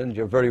Ireland.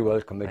 You're very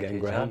welcome again,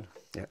 Graham.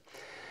 Yeah.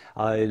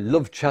 I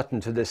love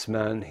chatting to this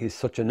man. He's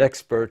such an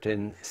expert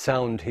in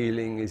sound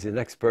healing. He's an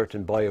expert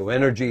in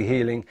bioenergy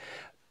healing.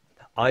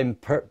 I'm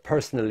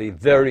personally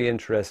very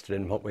interested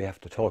in what we have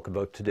to talk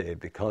about today,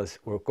 because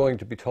we're going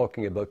to be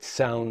talking about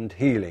sound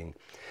healing.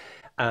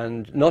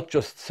 And not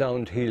just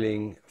sound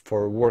healing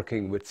for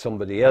working with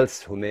somebody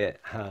else who may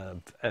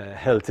have a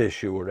health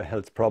issue or a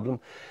health problem,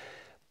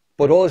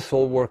 but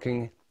also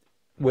working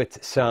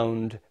with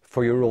sound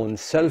for your own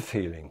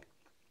self-healing,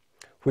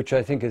 which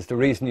I think is the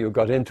reason you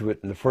got into it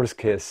in the first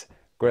case,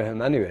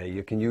 Graham. Anyway,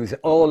 you can use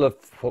all of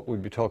what we'll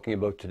be talking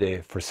about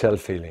today for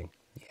self-healing,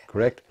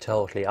 correct?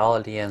 Totally. All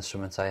the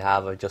instruments I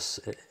have are just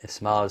a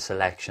small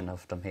selection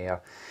of them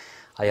here.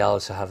 I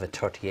also have a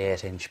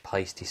 38-inch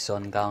Pisces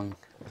sun gong.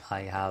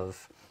 I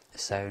have a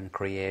sound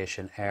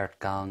creation earth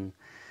gong.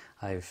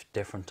 I have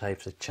different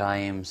types of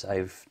chimes. I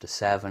have the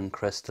 7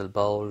 crystal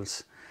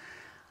bowls.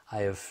 I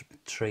have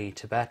 3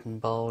 Tibetan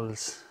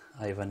bowls.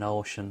 I have an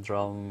ocean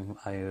drum.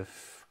 I have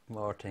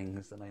more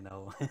things than I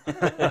know.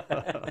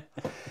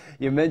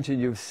 You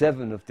mentioned you have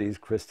 7 of these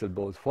crystal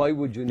bowls. Why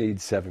would you need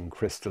 7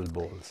 crystal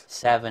bowls?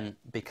 7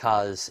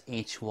 because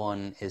each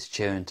one is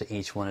tuned to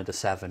each one of the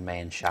 7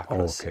 main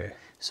chakras. Okay.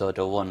 So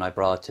the one I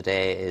brought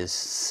today is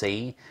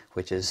C,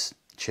 which is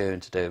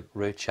tuned to the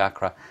root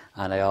chakra,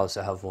 and I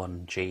also have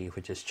one G,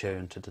 which is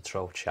tuned to the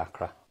throat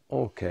chakra.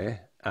 Okay,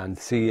 and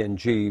C and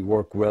G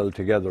work well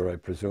together, I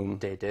presume?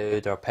 They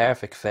do. They're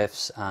perfect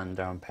fifths, and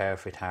they're in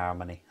perfect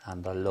harmony,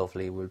 and they're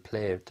lovely. We'll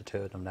play the 2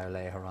 of them now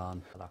later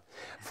on.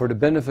 For the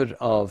benefit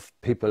of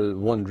people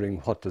wondering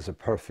what does a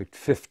perfect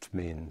fifth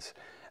means,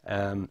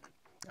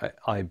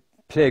 I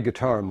play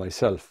guitar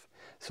myself,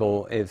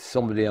 So if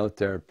somebody out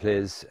there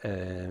plays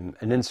an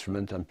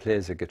instrument and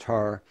plays a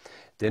guitar,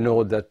 they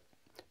know that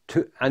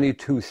any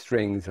two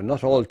strings, or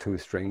not all two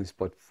strings,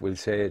 but we'll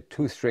say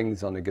two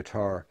strings on a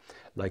guitar,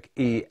 like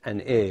E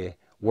and A,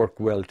 work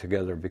well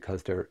together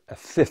because they're a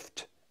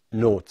fifth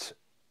notes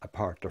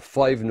apart. They're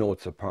 5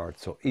 notes apart,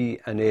 so E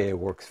and A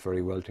works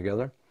very well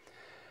together.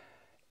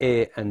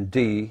 A and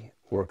D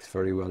works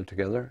very well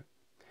together.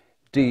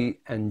 D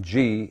and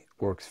G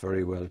works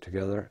very well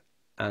together.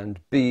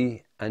 And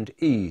B and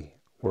E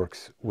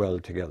works well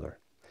together.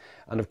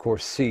 And of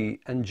course C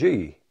and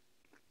G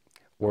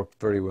work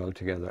very well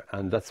together,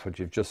 and that's what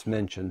you've just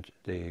mentioned.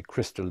 The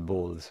crystal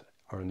bowls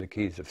are in the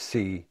keys of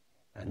C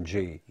and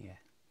G. Yeah.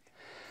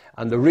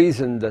 And the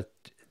reason that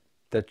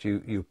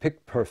you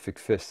pick perfect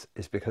fifths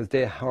is because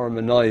they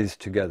harmonize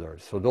together.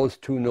 So those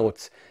two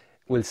notes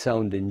will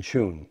sound in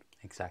tune.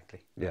 Exactly.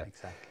 Yeah.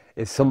 Exactly.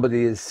 If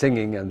somebody is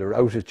singing and they're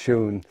out of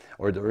tune,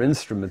 or their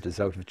instrument is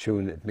out of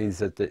tune, it means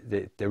that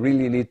they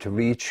really need to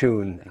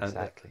retune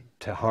Exactly.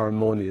 to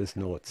harmonious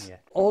notes. Yeah.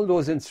 All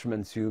those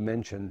instruments you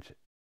mentioned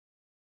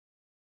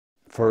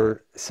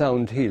for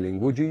sound healing,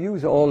 would you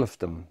use all of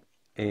them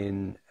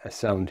in a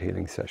sound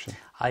healing session?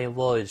 I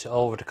would,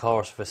 over the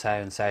course of a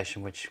sound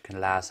session, which can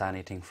last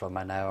anything from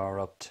an hour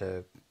up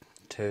to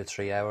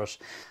 2-3 hours.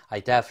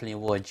 I definitely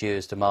would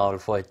use them all.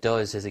 What it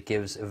does is it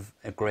gives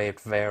a great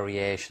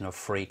variation of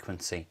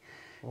frequency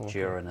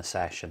during a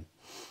session.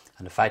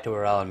 And the fact that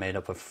we're all made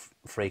up of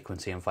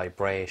frequency and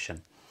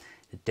vibration,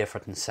 the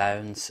different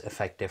sounds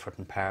affect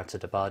different parts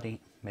of the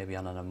body, maybe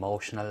on an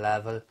emotional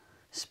level,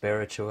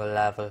 spiritual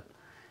level,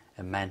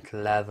 a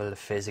mental level, a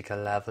physical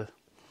level.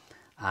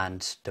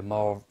 And the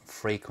more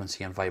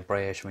frequency and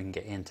vibration we can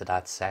get into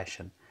that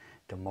session,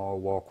 the more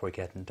work we're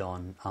getting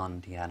done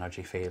on the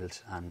energy field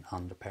and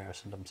on the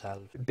person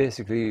themselves.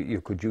 Basically,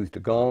 you could use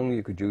the gong,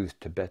 you could use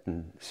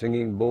Tibetan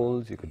singing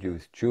bowls, you could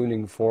use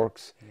tuning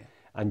forks,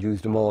 and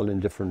use them all in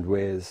different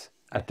ways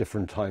at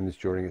different times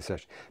during a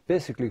session.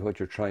 Basically, what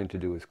you're trying to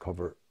do is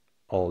cover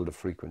all the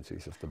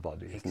frequencies of the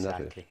body, isn't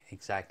that it?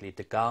 Exactly.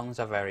 The gongs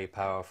are very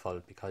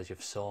powerful because you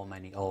have so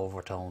many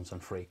overtones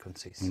and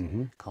frequencies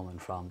coming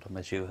from them,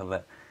 as you have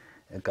a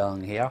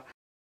gong here.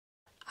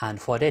 And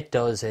what it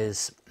does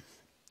is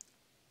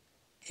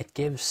it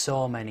gives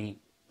so many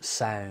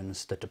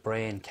sounds that the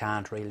brain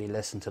can't really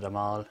listen to them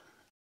all,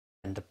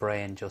 and the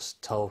brain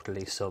just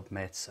totally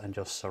submits and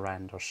just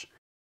surrenders.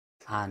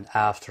 And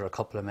after a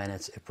couple of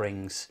minutes, it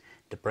brings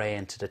the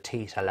brain to the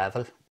theta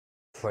level,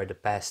 where the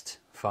best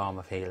form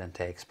of healing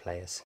takes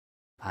place.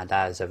 And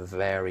that is a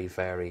very,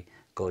 very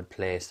good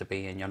place to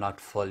be in. You're not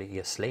fully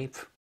asleep,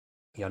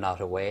 you're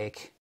not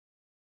awake,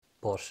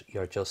 but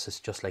it's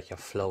just like you're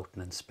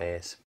floating in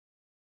space.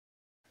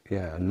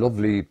 Yeah, a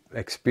lovely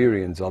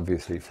experience,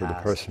 obviously, for the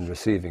person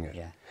receiving it.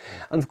 Yeah.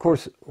 And of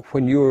course,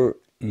 when you're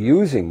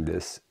using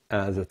this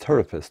as a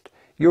therapist,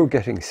 you're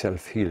getting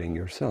self-healing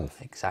yourself.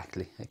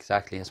 Exactly.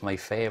 It's my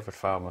favourite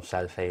form of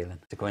self-healing.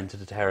 To go into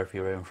the therapy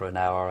room for an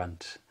hour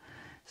and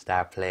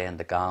start playing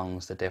the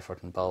gongs, the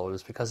different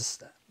bowls,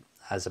 because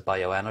as a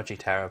bioenergy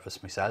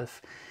therapist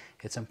myself,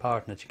 it's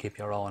important that you keep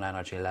your own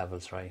energy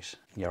levels right,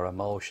 your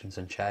emotions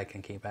in check,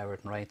 and keep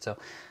everything right. So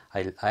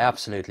I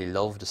absolutely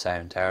love the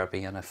sound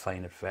therapy, and I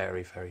find it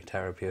very, very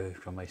therapeutic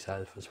for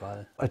myself as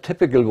well. A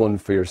typical one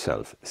for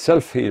yourself,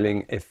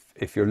 self-healing,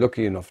 if you're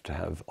lucky enough to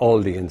have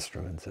all the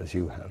instruments as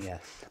you have,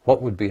 Yes.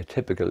 What would be a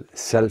typical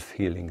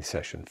self-healing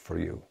session for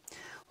you?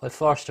 Well,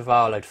 first of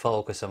all, I'd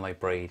focus on my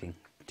breathing,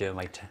 do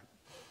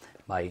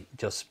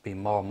just be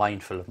more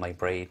mindful of my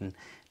breathing,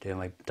 do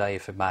my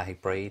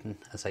diaphragmatic breathing.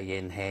 As I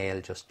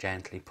inhale, just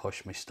gently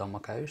push my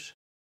stomach out,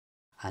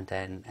 and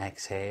then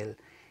exhale,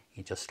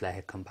 you just let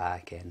it come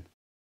back in.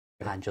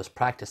 And just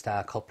practice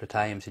that a couple of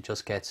times. It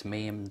just gets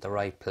me in the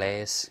right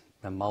place,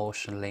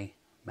 emotionally,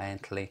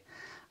 mentally,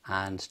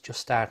 and just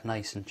start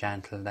nice and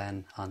gentle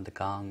then on the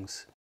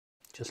gongs.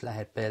 Just let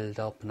it build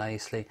up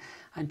nicely,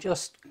 and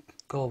just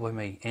go with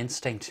my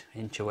instinct,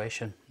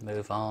 intuition,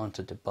 move on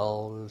to the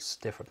bowls,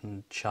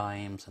 different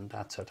chimes and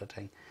that sort of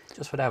thing.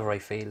 Just whatever I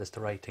feel is the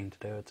right thing to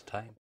do at the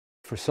time.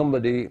 For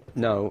somebody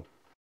now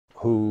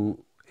who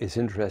is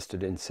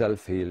interested in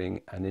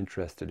self-healing and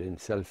interested in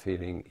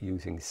self-healing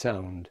using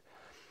sound,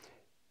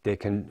 they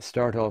can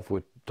start off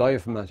with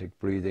diaphragmatic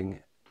breathing,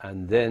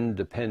 and then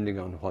depending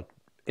on what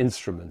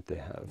instrument they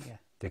have,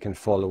 they can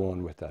follow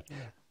on with that.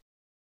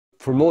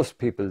 For most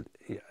people,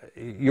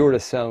 you're a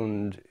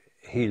sound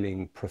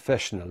healing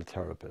professional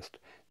therapist.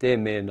 They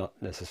may not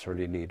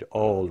necessarily need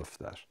all of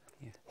that.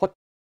 What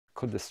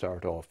could they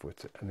start off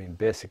with? I mean,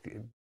 basically,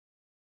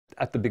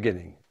 at the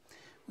beginning.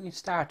 We can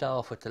start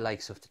off with the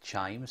likes of the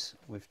chimes.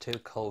 We've 2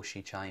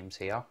 Koshi chimes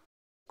here.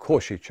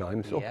 Koshi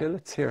chimes, okay,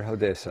 let's hear how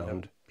they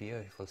sound.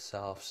 Beautiful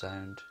soft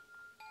sound.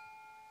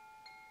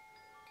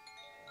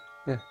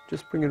 Yeah,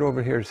 just bring it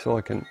over here so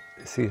I can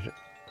see it.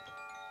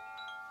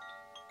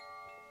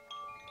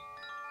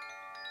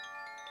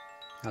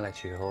 I'll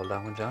let you hold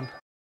that one, John.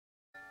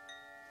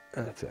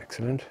 That's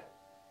excellent.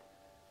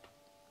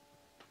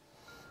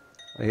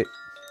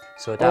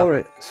 So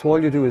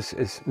all you do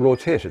is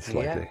rotate it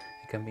slightly.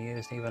 Yeah, can be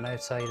used even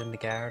outside in the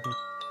garden.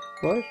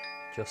 Right.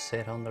 Just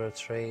sit under a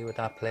tree with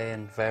that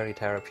playing, very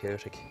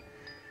therapeutic.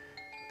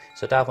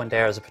 So that one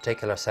there is a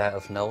particular set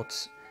of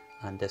notes,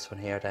 and this one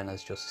here then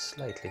is just a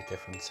slightly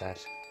different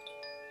set.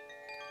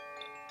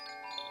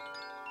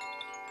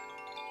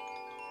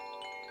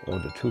 Oh,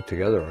 the two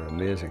together are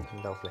amazing.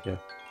 Lovely. Yeah.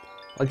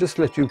 I'll just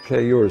let you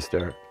play yours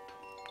there.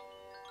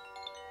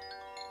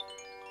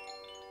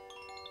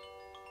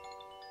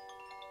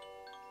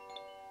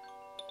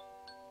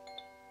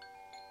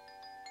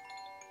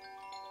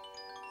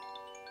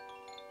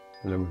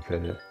 And then we play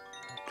the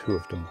two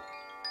of them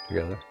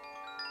together.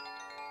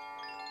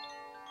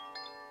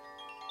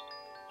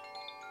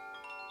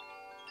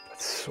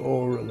 That's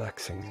so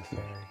relaxing, isn't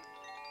it?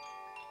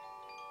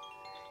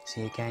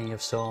 See, again, you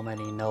have so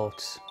many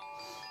notes.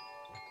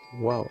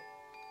 Wow.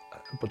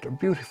 But they're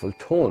beautiful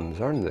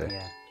tones, aren't they?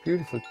 Yeah.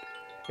 Beautiful.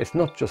 It's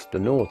not just the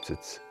notes,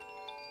 it's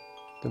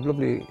the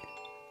lovely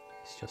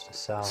It's just a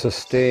sound.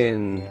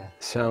 sustained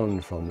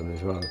sound from them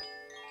as well.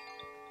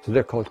 So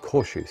they're called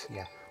koshis.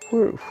 Yeah.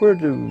 Where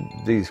do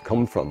these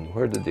come from?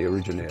 Where did they I think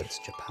originate? it's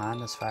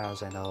Japan, as far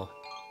as I know.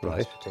 Right.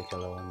 These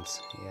particular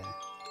ones, yeah.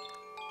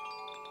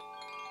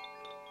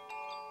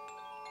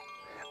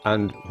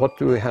 And what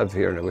do we have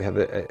here now? We have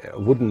a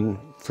wooden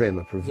frame,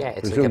 I Yeah,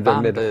 it's like a presume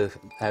they're made bamboo of-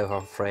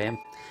 outer frame,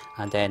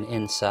 and then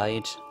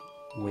inside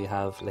we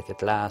have like a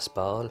glass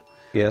ball,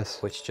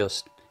 Yes. which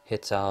just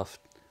hits off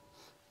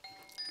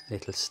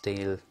little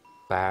steel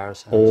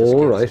bars and Oh, just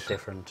gives right. it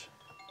different.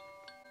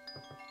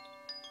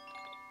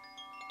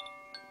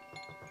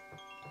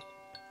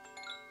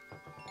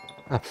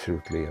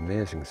 Absolutely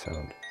amazing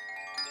sound.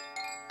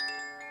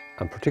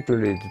 And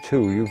particularly the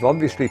two. You've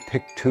obviously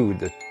picked two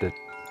that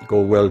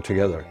go well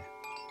together.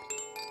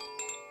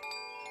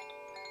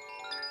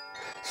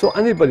 So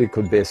anybody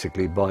could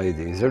basically buy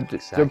these. They're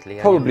Exactly.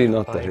 probably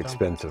anyone not can that buy them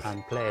expensive.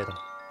 and play them.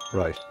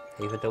 Right.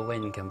 Even the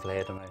wind can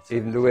play them outside.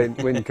 Even the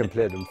wind can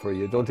play them for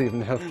you. You don't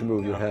even have to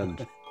move your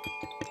hand.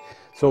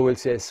 So we'll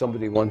say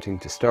somebody wanting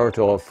to start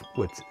off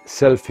with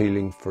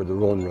self-healing for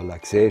their own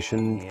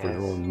relaxation, for their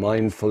Yes. own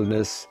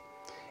mindfulness,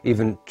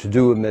 even to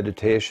do a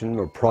meditation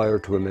or prior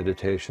to a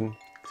meditation,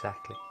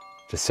 Exactly.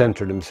 to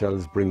center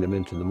themselves, bring them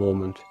into the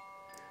moment.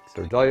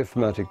 Their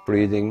diaphragmatic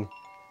breathing,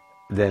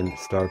 then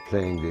start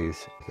playing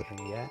these.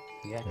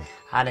 Yeah.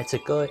 And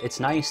it's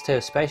nice too,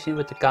 especially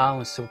with the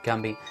gongs, so it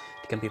can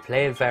be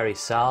played very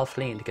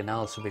softly and it can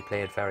also be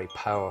played very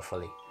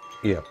powerfully.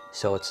 Yeah,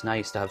 So it's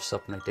nice to have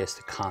something like this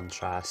to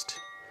contrast.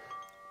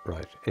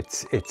 right.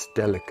 It's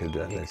delicate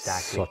and it's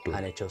subtle.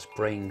 And it just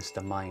brings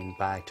the mind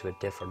back to a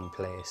different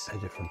place. A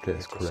different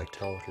place, It just correct.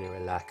 totally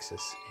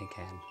relaxes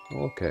again.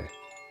 Okay.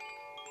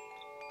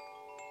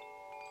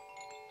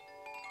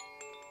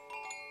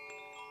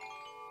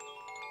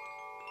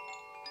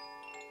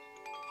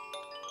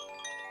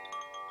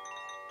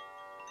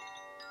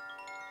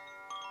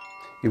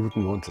 You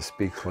wouldn't want to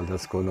speak while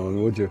that's going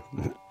on, would you?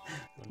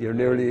 You're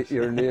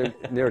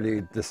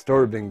nearly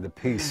disturbing the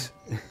peace.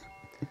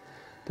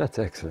 That's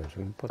excellent.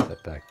 We'll put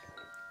that back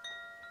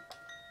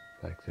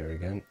there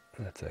again.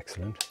 That's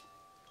excellent.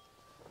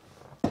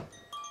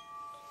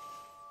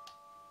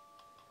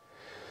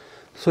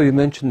 So you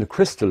mentioned the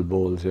crystal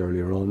bowls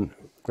earlier on,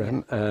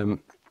 Graham.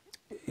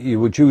 You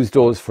would use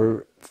those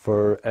for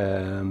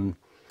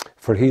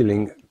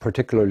healing,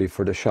 particularly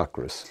for the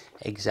chakras.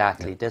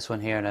 Exactly. This one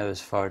here now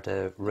is for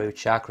the root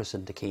chakras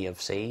and the key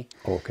of C.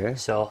 Okay.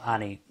 So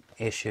any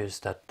issues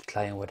that the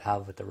client would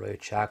have with the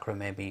root chakra,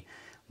 maybe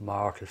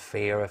mortal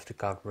fear, if they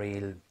got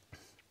real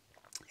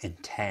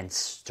intense,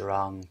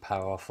 strong,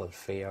 powerful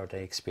fear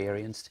they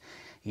experienced,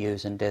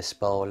 using this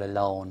bowl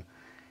alone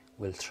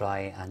will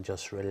try and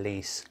just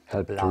release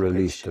Help the to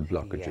release the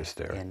blockages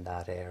there. in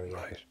that area.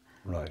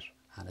 Right.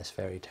 And it's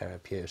very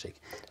therapeutic.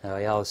 Now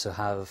I also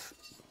have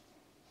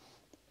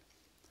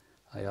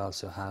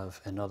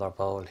another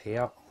bowl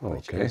here,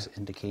 which is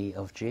in the key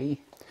of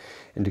G.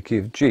 In the key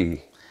of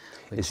G.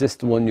 Is this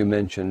the one you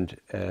mentioned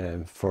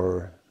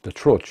for the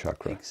throat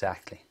chakra?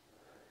 Exactly.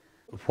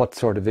 What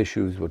sort of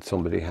issues would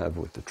somebody have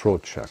with the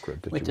throat chakra?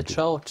 With the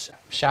throat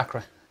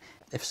chakra,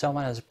 if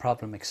someone has a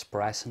problem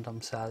expressing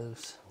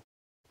themselves,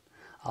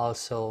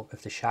 also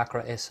if the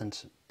chakra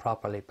isn't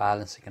properly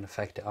balanced, it can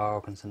affect the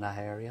organs in that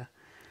area.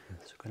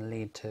 So it can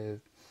lead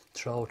to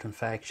throat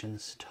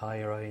infections,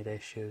 thyroid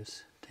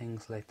issues,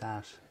 things like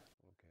that.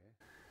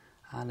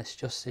 And it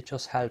just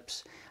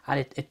helps, and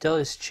it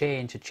does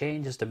change. It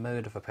changes the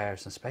mood of a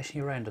person, especially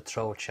around the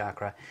throat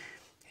chakra.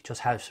 It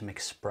just helps them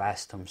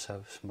express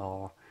themselves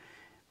more.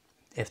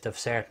 If they've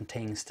certain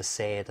things to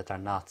say that they're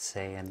not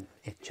saying,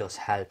 it just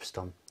helps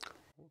them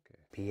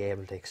be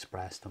able to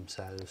express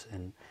themselves.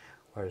 And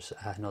whereas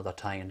another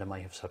time they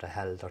might have sort of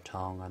held their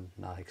tongue and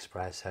not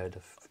express how they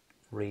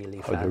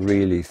really felt. How they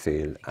really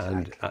feel.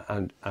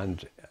 Exactly.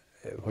 And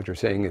what you're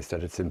saying is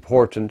that it's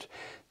important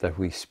that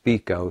we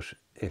speak out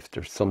if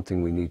there's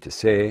something we need to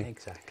say.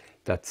 Exactly.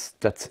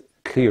 That's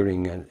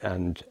clearing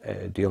and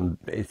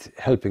it's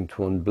helping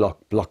to unblock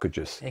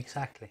blockages.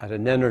 Exactly. At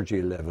an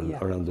energy level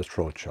around the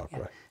throat chakra.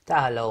 Yeah.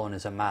 That alone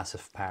is a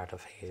massive part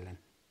of healing.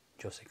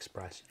 just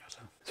expressing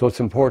yourself. So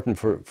it's important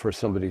for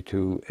somebody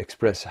to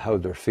express how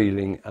they're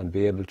feeling and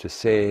be able to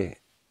say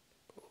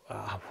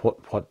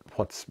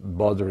what's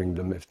bothering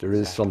them if there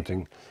is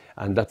something.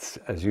 And that's,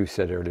 as you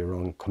said earlier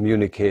on,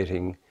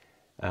 communicating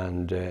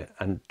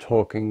and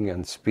talking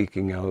and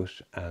speaking out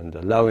and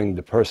allowing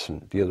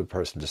the other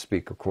person to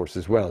speak, of course,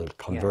 as well,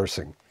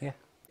 conversing. Yeah.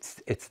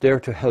 It's there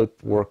to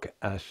help work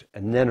at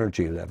an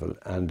energy level,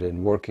 and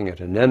in working at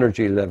an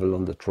energy level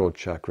on the throat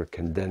chakra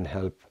can then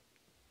help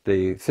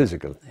the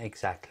physical.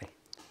 Exactly.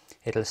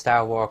 It'll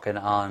start working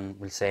on,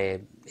 we'll say,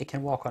 it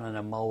can work on an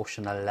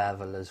emotional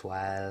level as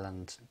well,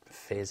 and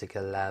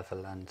physical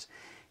level, and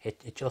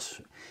it just,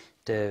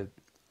 the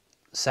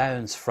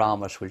sounds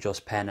from it will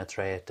just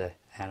penetrate the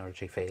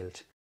energy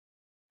field.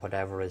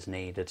 Whatever is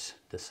needed,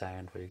 the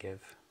sound will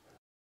give.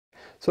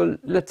 So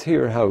let's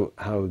hear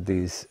how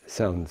these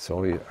sound.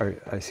 So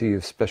I see you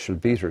have special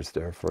beaters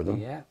there for them.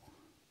 Yeah.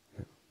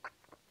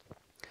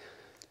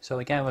 So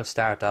again, we'll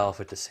start off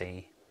with the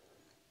C,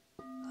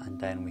 and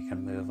then we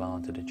can move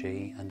on to the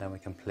G, and then we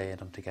can play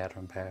them together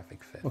in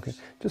perfect fifths. Okay,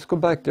 just go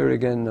back there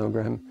again now,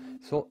 Graham.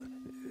 So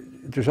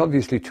there's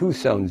obviously two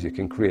sounds you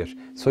can create.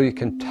 So you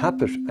can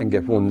tap it and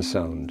get one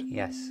sound.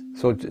 Yes.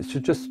 So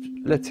just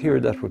let's hear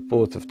that with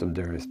both of them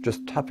there. It's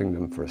just tapping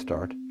them for a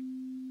start.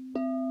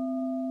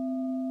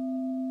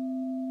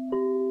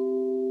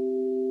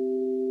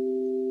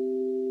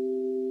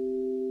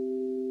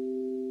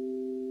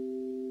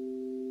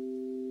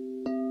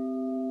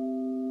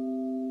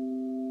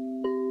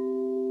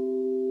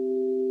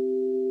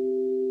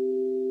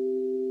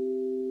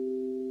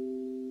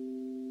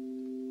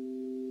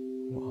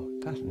 Wow,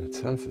 that in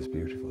itself is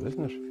beautiful,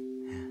 isn't it?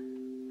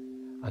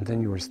 Yeah. And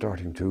then you were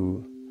starting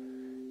to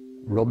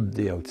rub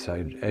the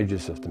outside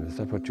edges of them. Is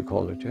that what you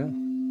call it, yeah?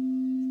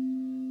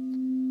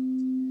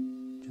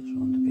 Just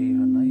run the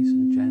beater nice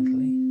and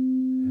gently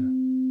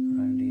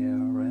around the air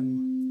rim.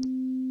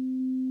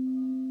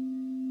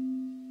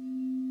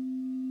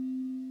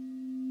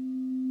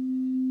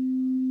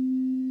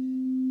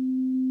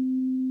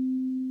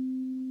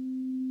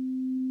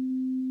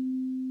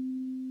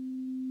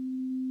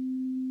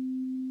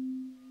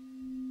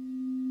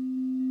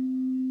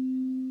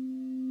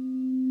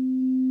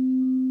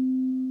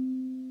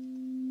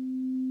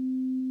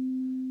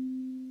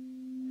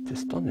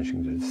 It's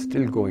astonishing that it's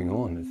still going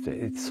on.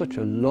 It's such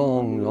a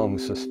long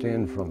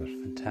sustain from it.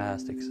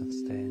 Fantastic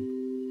sustain.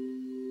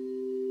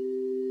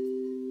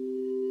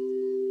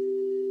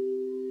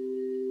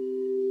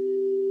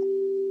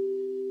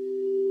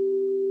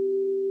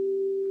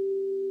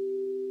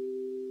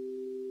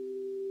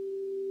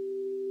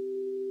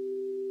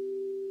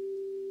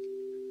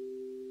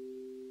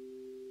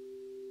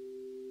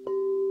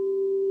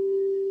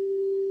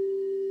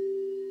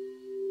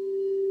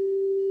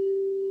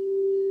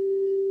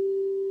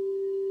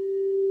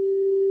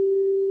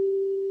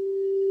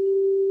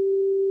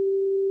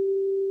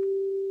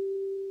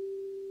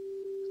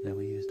 Then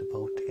we use the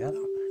both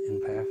together in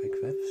perfect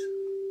fifths.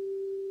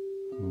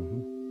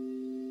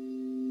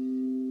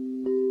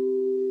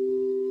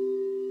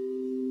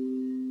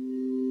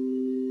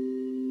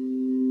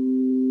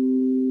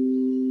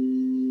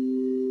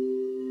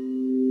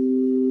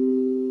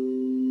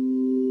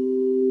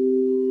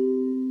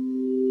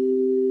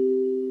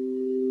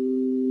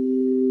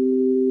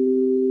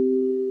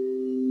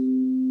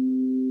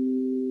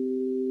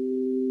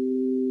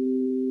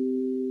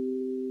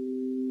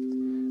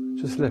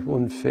 Just let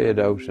one fade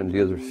out and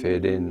the other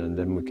fade in, and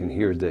then we can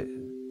hear the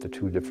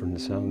two different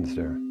sounds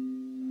there.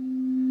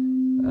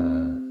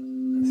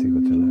 Let's see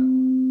what the...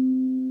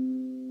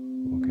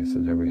 Okay, so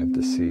there we have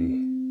the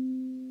C.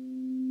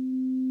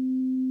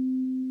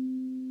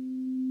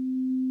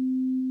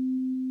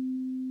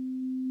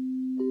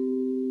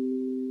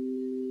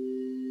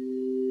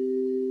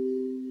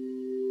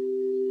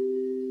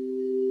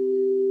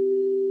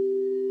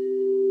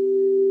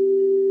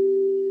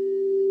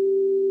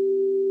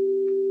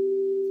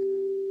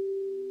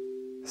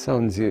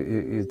 Sounds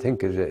you think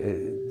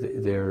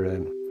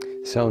they're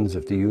sounds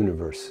of the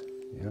universe,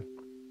 yeah?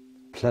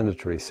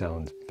 Planetary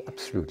sounds,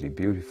 absolutely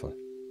beautiful.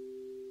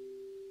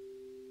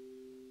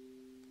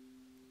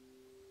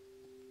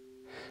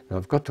 Now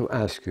I've got to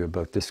ask you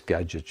about this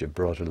gadget you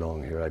brought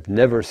along here. I've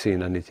never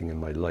seen anything in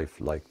my life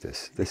like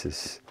this. This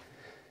is,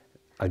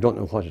 I don't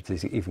know what it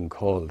is even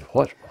called.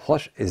 What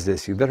is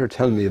this? You better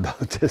tell me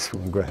about this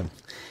one, Graham.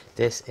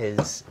 This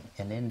is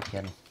an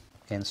Indian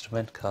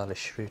instrument called a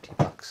shruti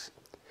box.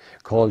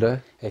 Called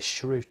a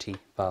shruti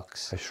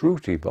box. A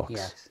shruti box.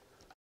 Yes.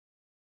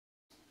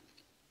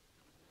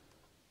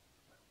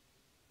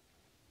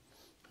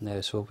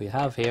 Now, so what we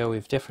have here, we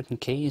have different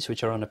keys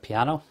which are on a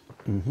piano.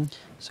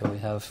 So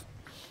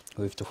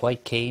we've the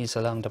white keys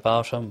along the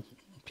bottom,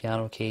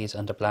 piano keys,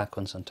 and the black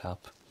ones on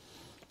top.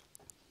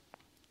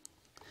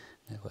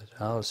 Now, what it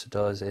also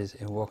does is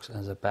it works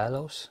as a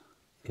bellows.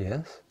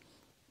 Yes.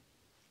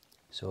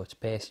 So it's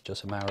basically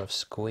just a matter of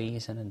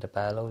squeezing in the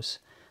bellows,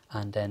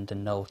 and then the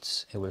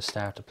notes, it will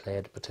start to play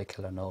the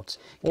particular notes.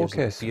 It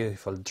gives a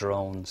beautiful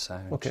drone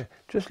sound. Okay,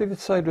 just leave it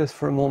sideways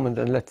for a moment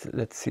and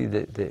let's see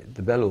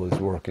the bellows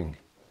working.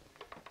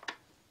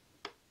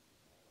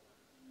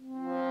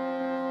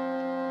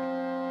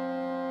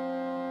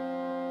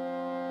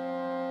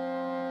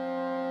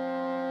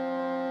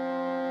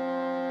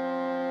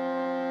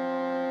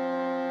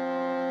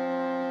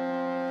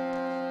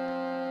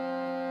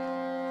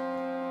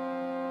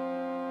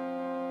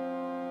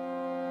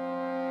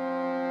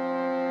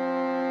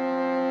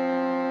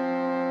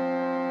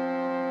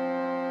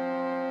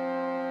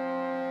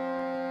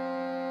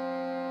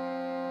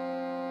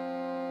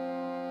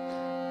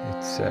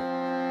 isn't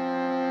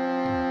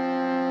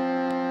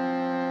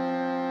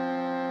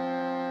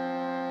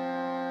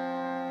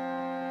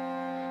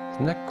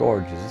that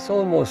gorgeous? It's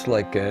almost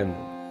like an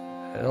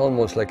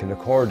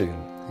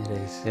accordion. It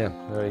is. Yeah,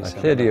 Very I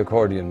simple. play the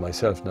accordion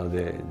myself now,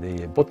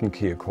 the button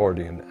key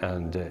accordion,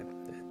 and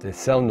the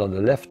sound on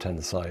the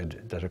left-hand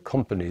side that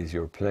accompanies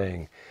your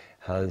playing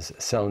has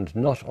sound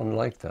not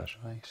unlike that.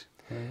 Right.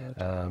 Very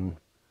good.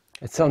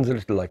 It sounds a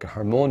little like a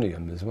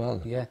harmonium as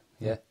well. Yeah.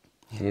 Yeah.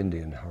 The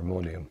Indian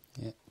harmonium.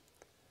 Yeah.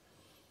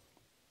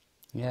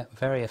 Yeah,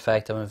 very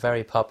effective and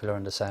very popular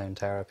in the sound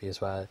therapy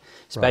as well.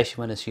 Especially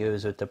when it's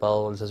used with the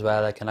bowls as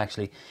well. I can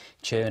actually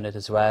tune it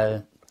as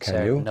well. Can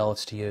certain you?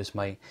 notes to use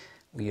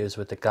we use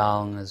with the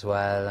gong as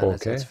well,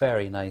 and it's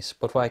very nice.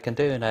 But what I can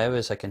do now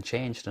is I can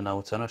change the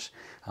notes on it,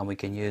 and we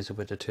can use it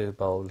with the two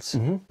bowls.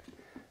 Mm-hmm.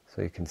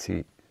 So you can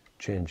see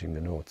changing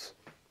the notes.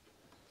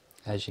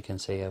 As you can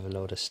see, I have a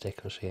load of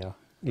stickers here.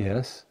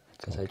 Yes.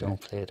 Because I don't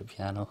play the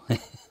piano.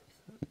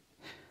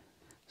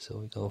 So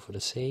we go for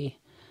the C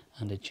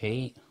and the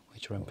G,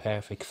 which are in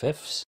perfect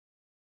fifths.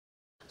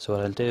 So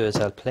what I'll do is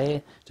I'll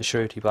play the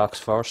surety box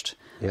first,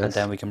 and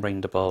then we can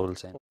bring the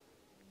bowls in.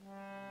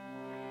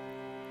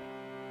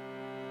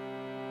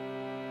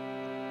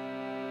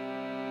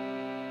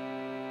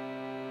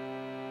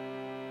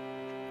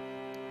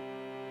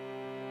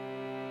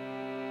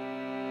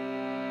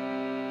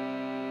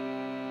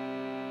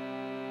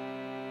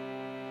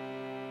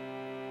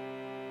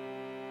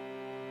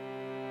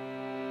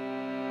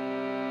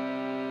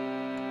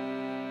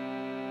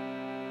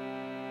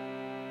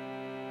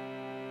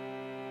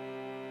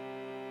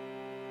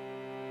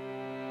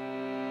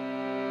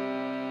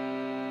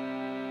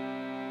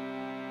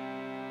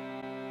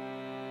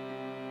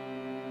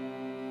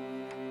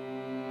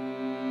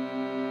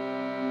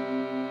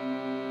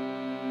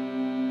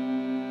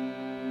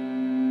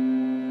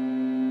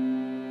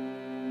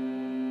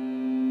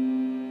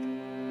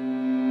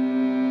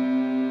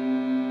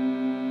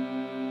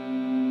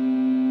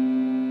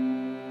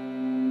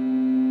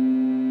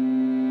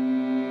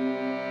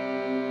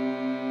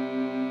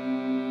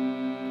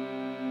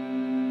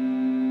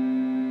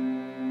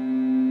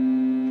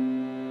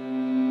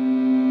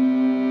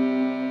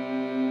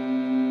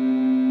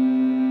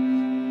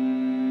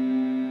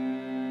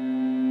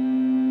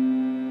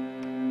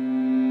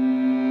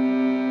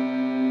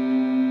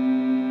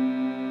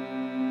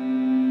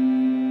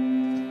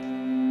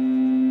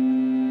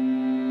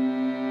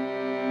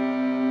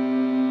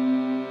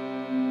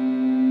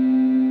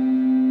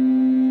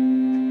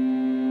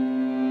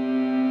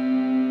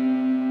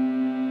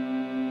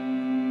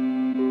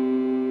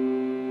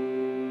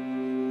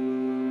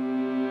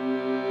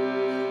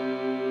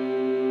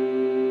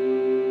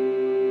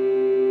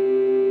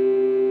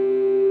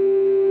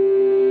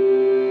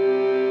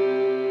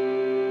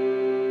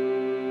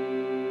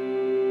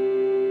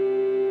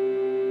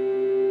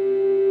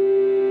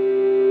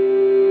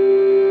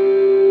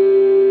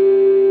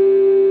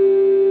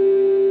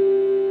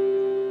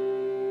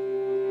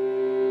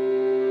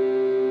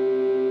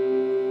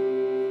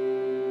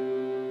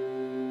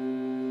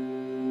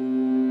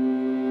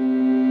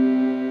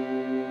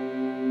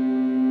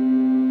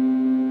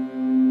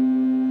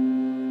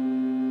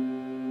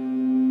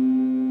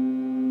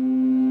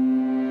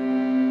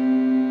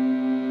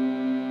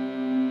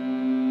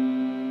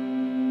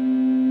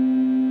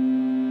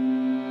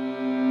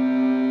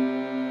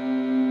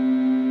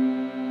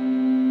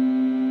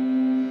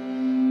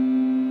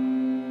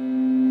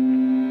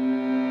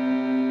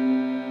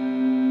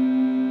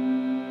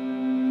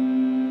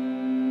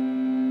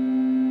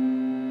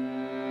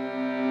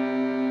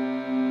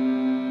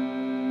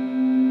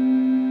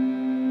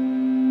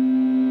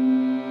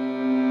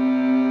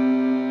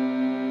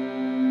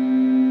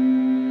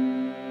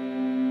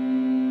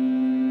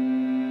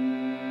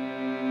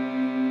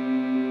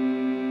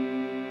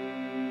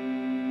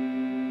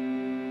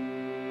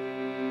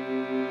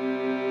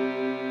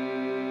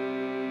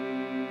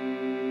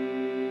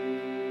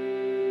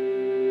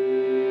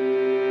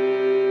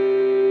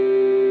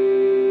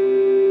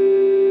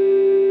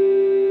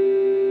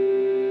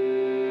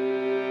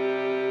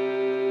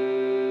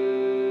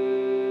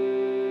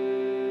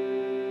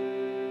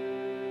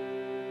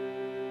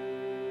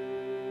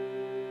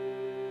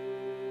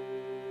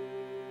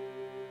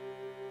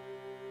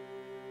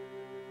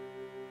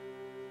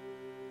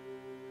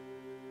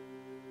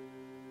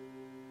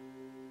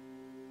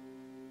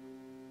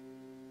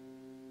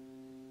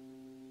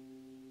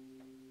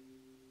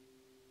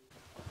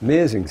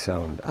 Amazing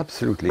sound,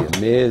 absolutely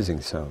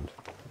amazing sound.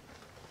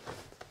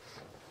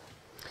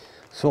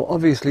 So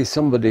obviously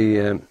somebody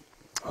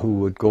who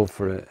would go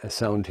for a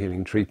sound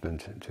healing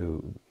treatment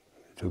to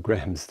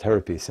Graham's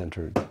therapy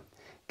centre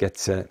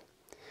gets a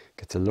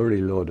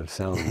lorry load of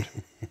sound.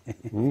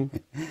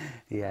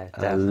 Yeah, a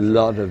definitely.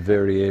 lot of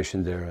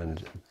variation there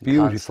and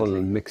beautiful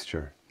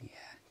mixture. Yeah,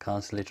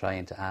 constantly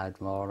trying to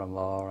add more and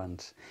more,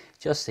 and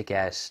just to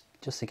get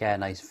a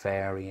nice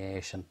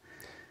variation.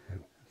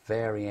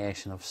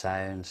 Variation of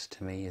sounds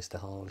to me is the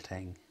whole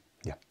thing.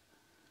 Yeah,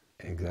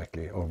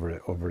 Exactly.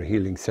 Over a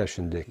healing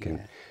session, they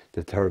can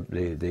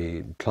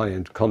the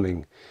client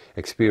coming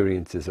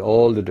experiences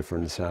all the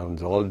different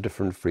sounds, all the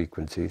different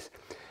frequencies,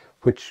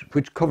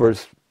 which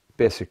covers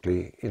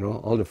basically, you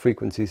know, all the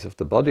frequencies of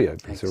the body, I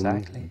presume.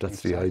 Exactly.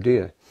 That's the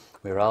idea.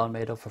 We're all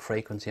made up of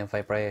frequency and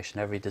vibration.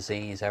 Every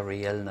disease,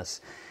 every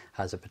illness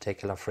has a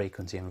particular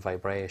frequency and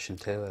vibration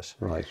to it.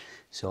 Right.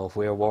 So if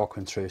we're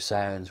walking through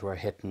sounds, we're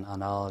hitting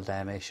on all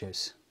them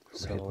issues.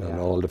 We're hitting on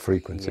all the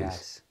frequencies.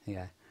 Yes,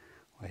 yeah.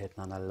 We're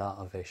hitting on a lot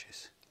of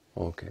issues.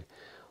 Okay.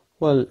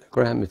 Well,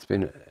 Graham, it's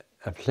been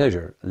a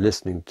pleasure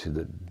listening to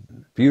the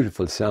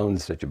beautiful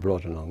sounds that you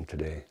brought along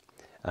today,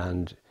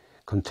 and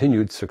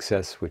continued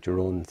success with your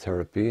own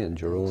therapy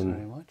and your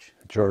own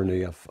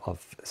journey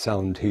of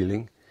sound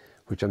healing,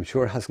 which I'm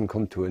sure hasn't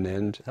come to an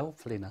end.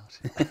 Hopefully not.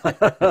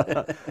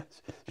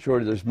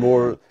 Sure, there's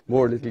more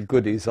little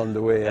goodies on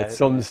the way at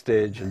some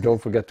stage, and don't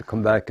forget to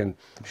come back and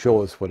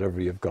show us whatever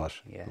you've got.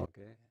 Yeah.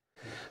 Okay.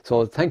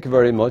 So thank you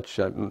very much.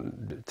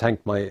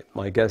 Thank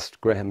my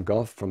guest, Graham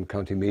Gough from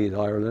County Meath,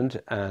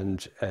 Ireland.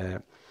 And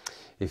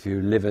if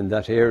you live in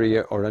that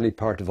area or any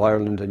part of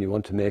Ireland and you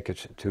want to make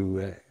it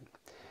to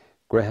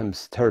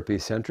Graham's Therapy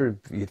Centre,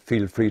 you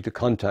feel free to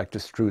contact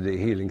us through the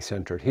Healing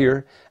Centre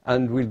here,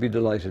 and we'll be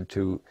delighted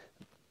to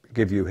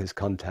give you his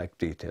contact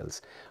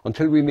details.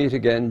 Until we meet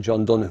again,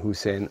 John Donoghue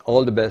saying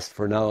all the best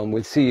for now, and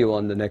we'll see you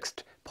on the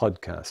next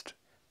podcast.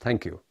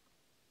 Thank you.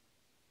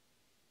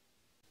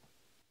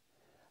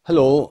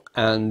 Hello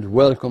and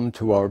welcome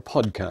to our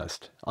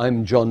podcast.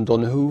 I'm John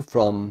Donoghue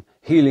from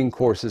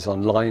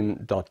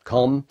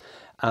healingcoursesonline.com,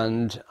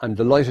 and I'm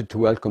delighted to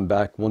welcome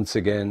back once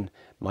again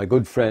my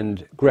good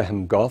friend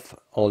Graham Gough,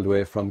 all the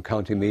way from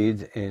County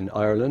Meath in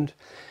Ireland,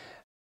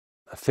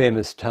 a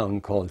famous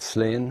town called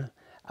Slane.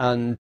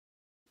 And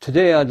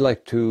today I'd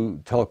like to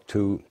talk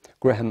to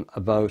Graham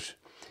about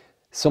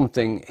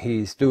something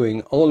he's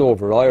doing all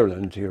over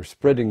Ireland. You're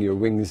spreading your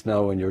wings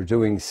now and you're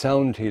doing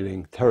sound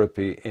healing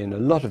therapy in a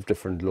lot of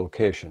different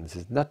locations.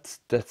 That's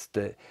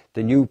the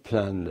new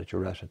plan that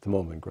you're at the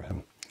moment,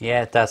 Graham.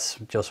 Yeah, that's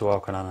just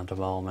working on at the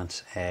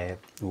moment. A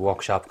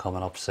workshop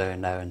coming up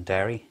soon now in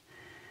Derry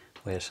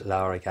with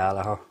Laura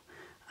Gallagher,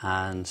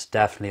 and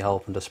definitely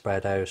hoping to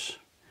spread out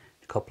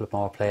a couple of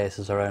more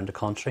places around the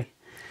country.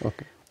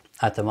 Okay.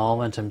 At the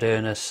moment I'm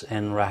doing it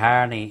in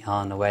Raharney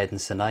on a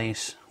Wednesday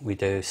night. We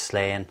do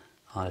Slane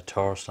on a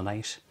Thursday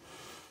night.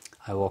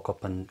 I woke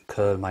up in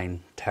Coolmine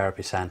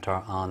Therapy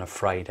Centre on a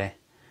Friday,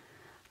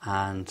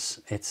 and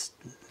it's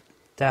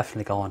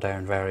definitely going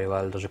down very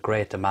well. There's a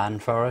great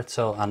demand for it,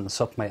 and it's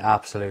something I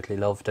absolutely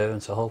love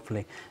doing, so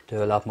hopefully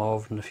do a lot more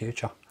of it in the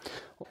future.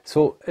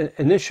 So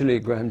initially,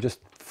 Graham, just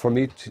for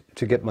me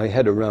to get my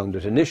head around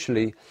it,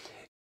 initially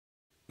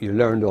you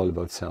learned all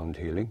about sound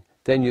healing,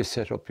 then you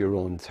set up your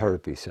own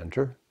therapy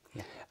centre.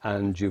 Yeah.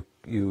 And you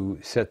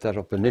set that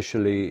up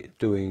initially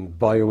doing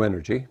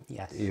bioenergy.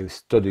 Yes. You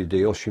studied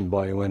the ocean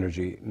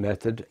bioenergy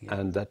method,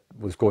 and that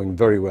was going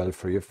very well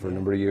for you for a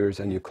number of years,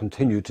 and you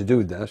continue to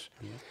do that.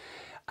 Yeah.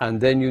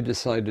 And then you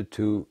decided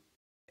to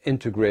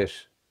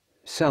integrate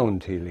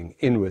sound healing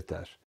in with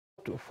that.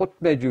 What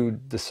made you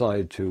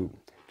decide to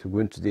go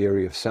into the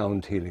area of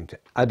sound healing, to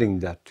adding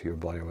that to your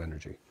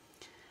bioenergy?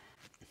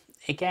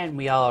 Again,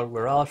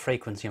 we're all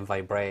frequency and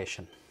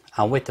vibration.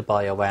 And with the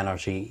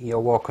bioenergy, you're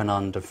working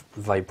on the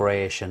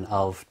vibration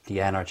of the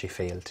energy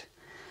field,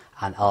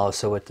 and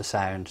also with the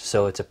sound.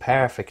 So it's a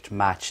perfect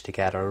match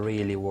together. It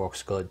really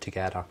works good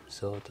together.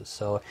 So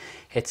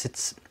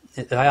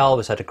I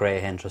always had a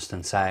great interest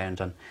in sound,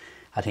 and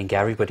I think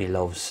everybody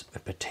loves a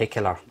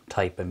particular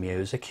type of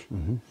music.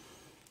 Mm-hmm.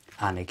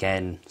 And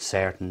again,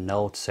 certain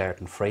notes,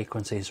 certain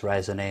frequencies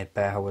resonate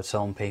better with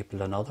some people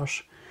than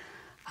others.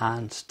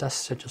 And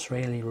that's to just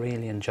really,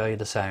 really enjoy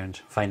the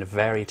sound. Find it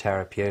very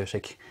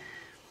therapeutic.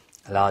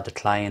 A lot of the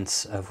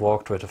clients I've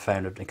worked with have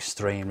found it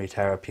extremely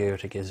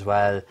therapeutic as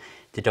well.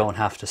 They don't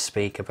have to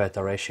speak about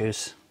their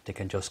issues. They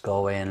can just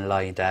go in,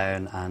 lie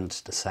down, and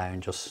the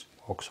sound just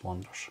works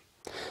wonders.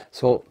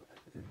 So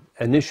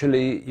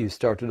initially you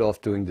started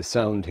off doing the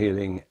sound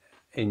healing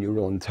in your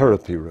own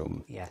therapy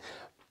room. Yeah.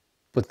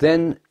 But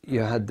then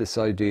you had this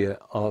idea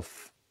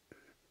of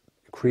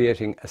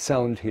creating a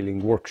sound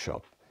healing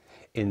workshop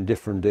in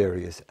different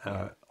areas,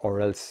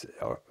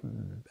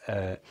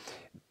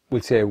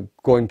 we'll say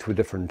going to a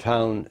different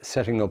town,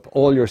 setting up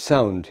all your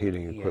sound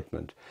healing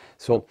equipment. Yeah.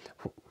 So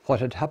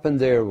what had happened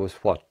there was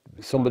what?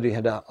 Somebody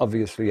had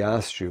obviously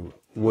asked you,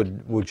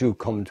 would you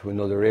come to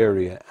another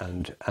area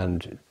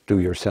and do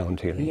your sound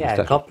healing? Yeah,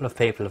 a couple of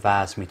people have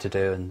asked me to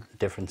do in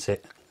different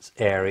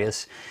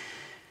areas.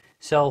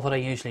 So what I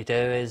usually do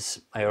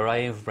is I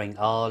arrive, bring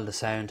all the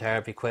sound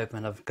therapy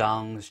equipment of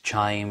gongs,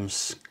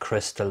 chimes,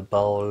 crystal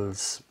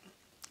bowls,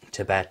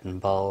 Tibetan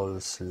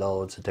bowls,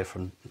 loads of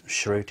different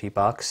shruti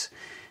box,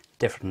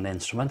 different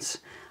instruments,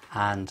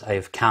 and I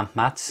have camp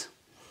mats.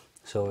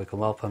 So we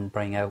come up and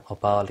bring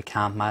up all the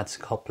camp mats, a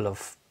couple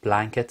of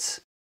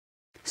blankets,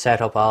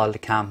 set up all the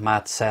camp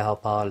mats, set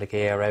up all the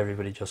gear.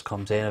 Everybody just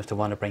comes in. If they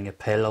want to bring a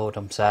pillow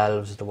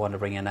themselves, if they want to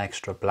bring an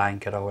extra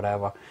blanket or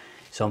whatever,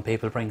 Some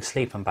people bring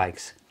sleeping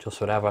bags,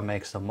 just whatever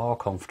makes them more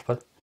comfortable.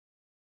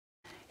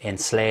 In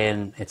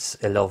Slane, it's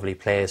a lovely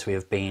place. We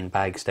have bean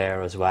bags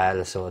there as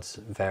well, so it's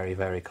very,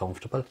 very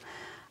comfortable.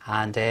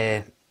 And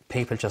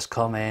people just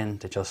come in,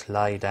 they just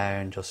lie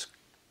down, just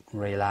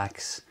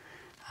relax,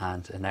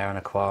 and an hour and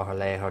a quarter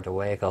later they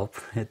wake up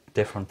a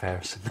different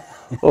person.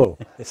 Oh,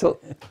 so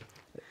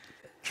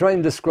try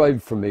and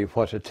describe for me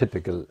what a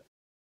typical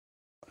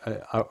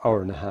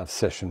hour and a half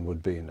session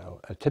would be now.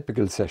 A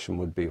typical session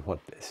would be what?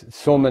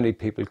 So many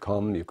people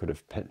come, you could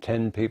have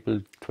 10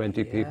 people,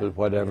 20 people,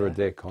 whatever,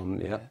 they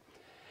come,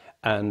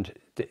 and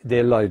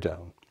they lie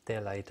down. They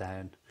lie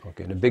down.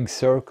 Okay, in a big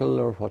circle,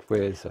 or what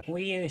way is it?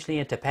 We usually,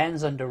 it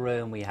depends on the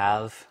room we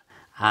have,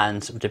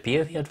 and the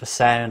beauty of the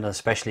sound, and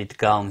especially the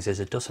gongs, is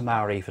it doesn't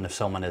matter even if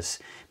someone is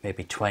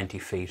maybe 20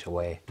 feet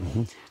away,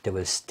 they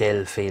will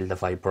still feel the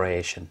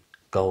vibration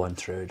going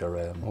through the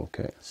room.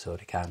 Okay. So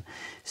they can.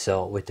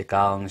 So with the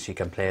gongs, you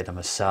can play them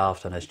as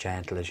soft and as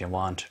gentle as you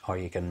want, or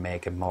you can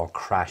make a more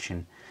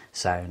crashing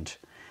sound.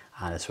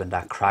 And it's when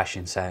that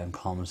crashing sound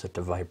comes that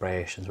the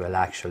vibrations will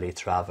actually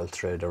travel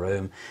through the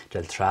room.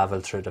 They'll travel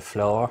through the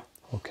floor,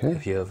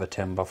 if you have a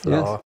timber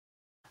floor,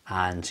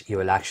 and you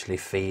will actually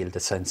feel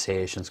the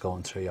sensations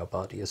going through your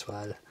body as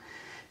well.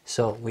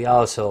 So we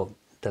also,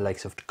 the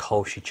likes of the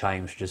Koshi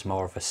chimes, which is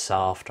more of a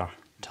softer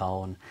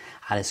tone,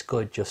 and it's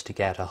good just to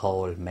get a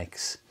whole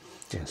mix.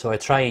 So I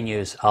try and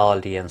use all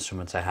the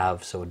instruments I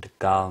have, so the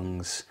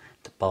gongs,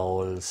 the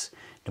bowls,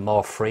 the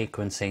more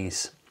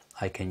frequencies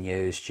I can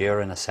use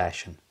during a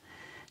session,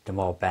 the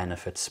more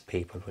benefits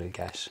people will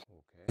get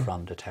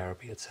from the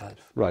therapy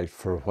itself. Right,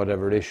 for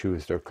whatever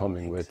issues they're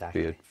coming with,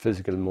 be it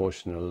physical,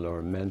 emotional,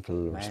 or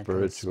mental, or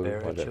spiritual,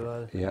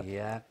 whatever.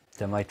 Yeah,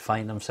 they might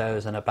find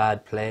themselves in a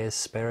bad place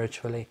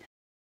spiritually,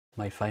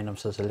 might find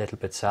themselves a little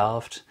bit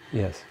soft.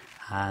 Yes.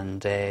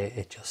 And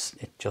it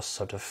just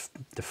sort of,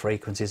 the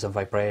frequencies of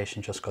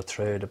vibration just go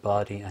through the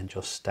body and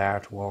just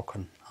start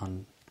working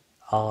on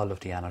all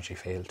of the energy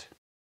field.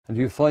 And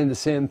you find the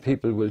same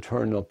people will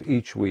turn up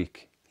each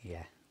week?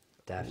 Yeah,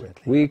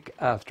 definitely. Week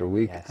after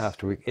week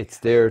after week. It's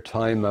their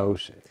time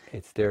out,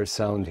 it's their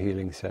sound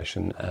healing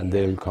session, and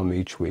they'll come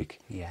each week.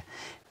 Yeah.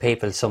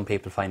 Some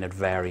people find it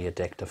very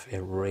addictive.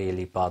 It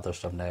really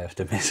bothers them now if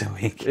they miss a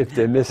week. If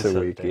they miss a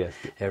week, yes.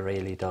 It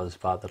really does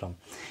bother them.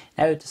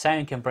 Now, the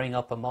sound can bring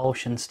up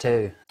emotions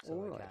too.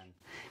 So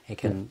it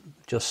can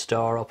just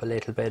store up a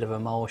little bit of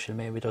emotion.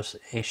 Maybe there's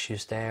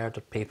issues there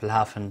that people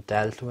haven't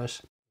dealt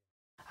with.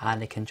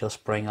 And it can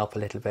just bring up a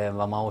little bit of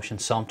emotion.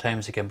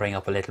 Sometimes it can bring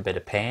up a little bit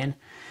of pain,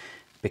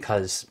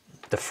 because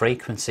the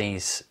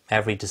frequencies,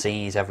 every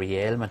disease, every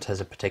ailment has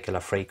a particular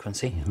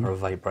frequency or a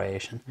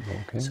vibration.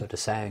 So the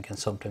sound can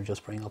sometimes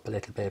just bring up a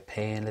little bit of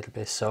pain, a little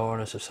bit of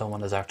soreness. If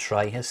someone has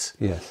arthritis,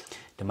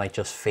 they might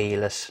just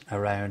feel it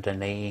around the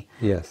knee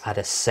at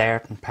a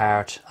certain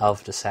part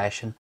of the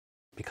session,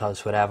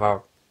 because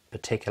whatever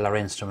particular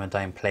instrument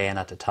I'm playing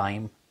at the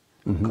time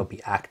could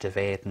be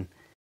activating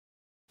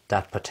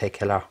that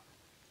particular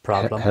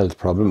problem. Health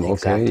problem,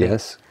 exactly.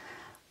 yes.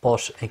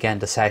 But again,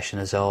 the session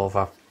is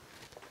over,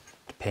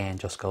 the pain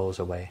just goes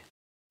away.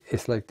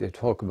 It's like they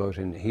talk about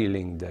in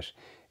healing that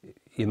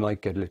you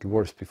might get a little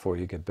worse before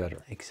you get better.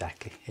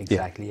 Exactly.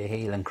 A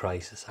healing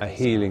crisis. A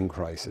healing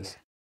crisis.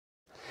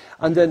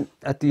 And then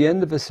at the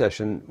end of a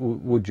session,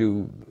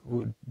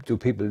 do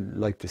people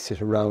like to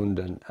sit around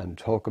and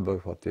talk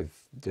about what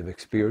they've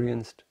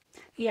experienced?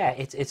 Yeah,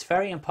 it's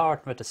very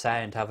important with the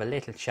sound to have a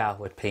little chat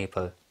with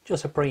people,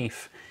 just a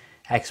brief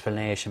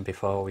explanation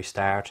before we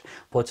start,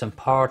 but it's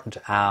important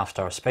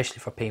after, especially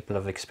for people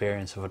who have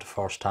experienced it for the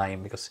first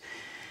time, because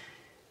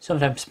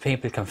sometimes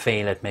people can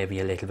feel it maybe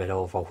a little bit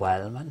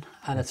overwhelming,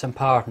 and it's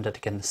important that they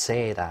can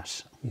say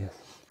that. Yes.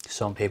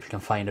 Some people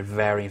can find it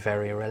very,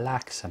 very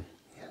relaxing.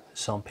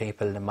 Some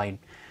people, they might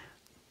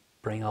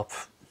bring up,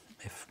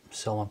 if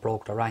someone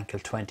broke their ankle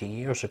 20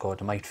 years ago,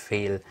 they might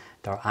feel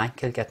their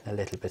ankle getting a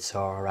little bit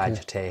sore or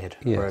agitated,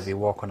 where they'll be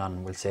working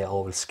on, we'll say,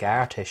 old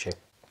scar tissue.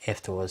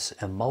 If there was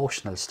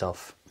emotional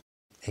stuff,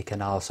 it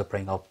can also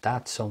bring up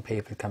that. Some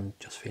people can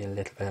just feel a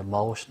little bit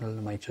emotional,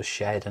 they might just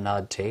shed an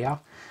odd tear.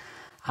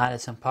 And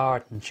it's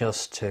important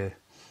just to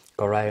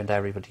go around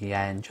everybody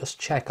and just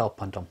check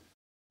up on them.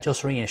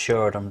 Just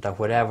reassure them that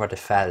whatever they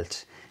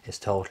felt is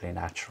totally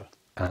natural.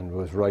 And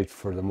was right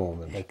for the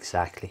moment.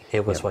 Exactly.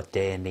 It was what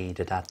they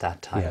needed at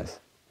that time. Yes.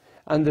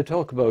 And they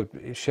talk about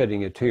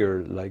shedding a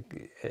tear,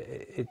 like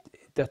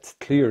that's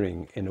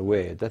clearing in a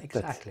way.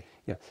 Exactly.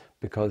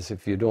 Because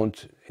if you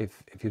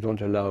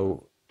don't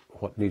allow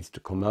what needs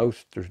to come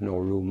out, there's no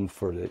room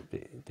for the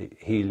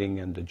healing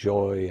and the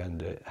joy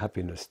and the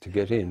happiness to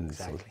get in.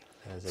 Exactly.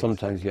 So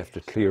sometimes you have to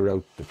clear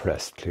out the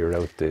press, clear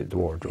out the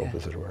wardrobe,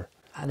 as it were.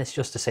 And it's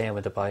just the same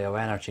with the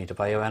bioenergy. The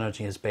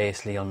bioenergy is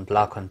basically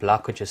unblocking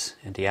blockages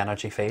in the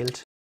energy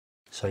field.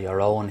 So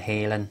your own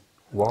healing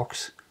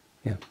works.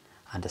 Yeah.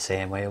 And the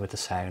same way with the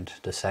sound.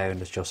 The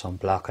sound is just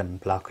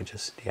unblocking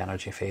blockages in the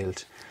energy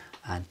field.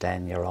 and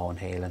then your own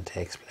healing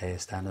takes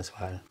place then as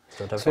well.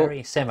 So they're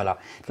very similar,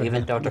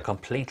 even though they're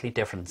completely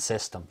different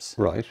systems.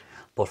 Right.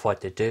 But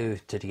what they do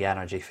to the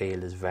energy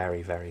field is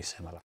very, very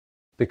similar.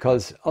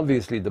 Because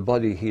obviously the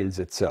body heals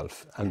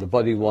itself, and the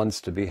body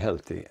wants to be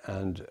healthy.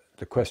 And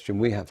the question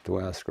we have to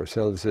ask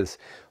ourselves is,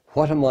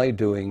 what am I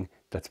doing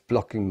that's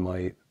blocking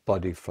my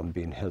body from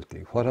being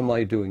healthy? What am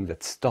I doing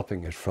that's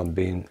stopping it from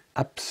being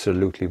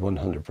absolutely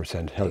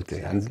 100% healthy?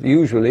 Exactly. And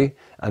usually,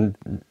 and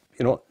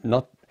you know,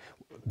 not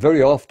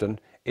very often,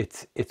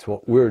 it's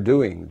what we're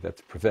doing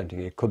that's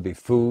preventing it. It could be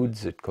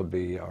foods, it could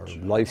be our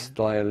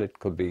lifestyle, it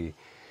could be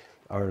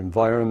our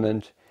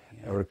environment,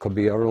 or it could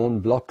be our own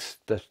blocks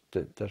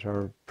that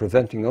are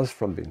preventing us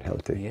from being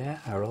healthy. Yeah,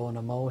 our own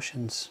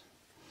emotions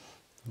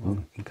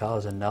can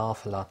cause an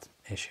awful lot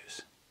of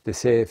issues. They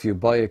say if you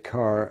buy a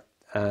car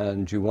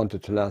and you want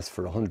it to last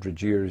for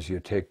 100 years, you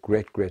take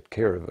great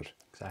care of it.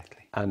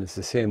 Exactly. And it's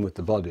the same with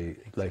the body.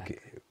 Exactly.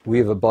 Like, we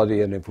have a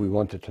body, and if we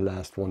want it to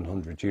last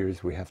 100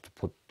 years, we have to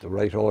put the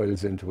right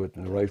oils into it,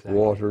 and the right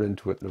water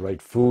into it, and the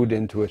right food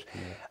into it,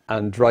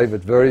 and drive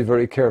it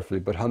very carefully.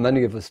 But how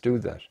many of us do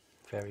that?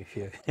 Very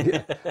few.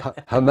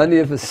 How many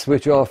of us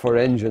switch off our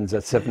engines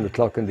at 7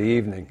 o'clock in the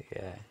evening?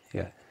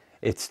 Yeah.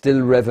 It's still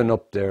revving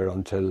up there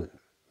until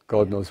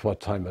God knows what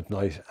time at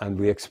night, and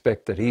we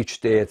expect that each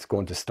day it's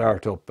going to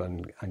start up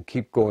and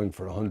keep going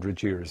for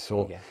 100 years.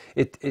 So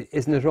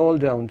isn't it all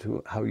down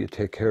to how you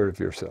take care of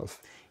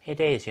yourself? It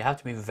is. You have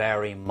to be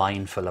very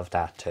mindful of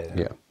that too.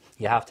 Yeah.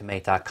 You have to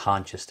make that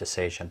conscious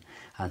decision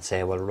and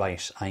say, well,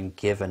 right, I'm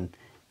given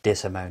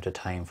this amount of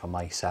time for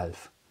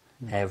myself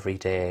every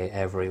day,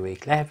 every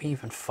week, maybe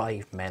even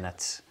 5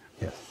 minutes.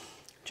 Yes.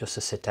 Just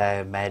to sit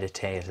down,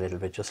 meditate a little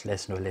bit, just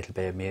listen to a little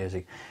bit of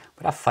music.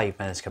 But that 5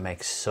 minutes can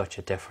make such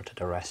a difference to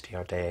the rest of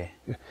your day.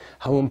 Yeah.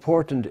 How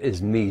important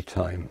is me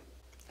time?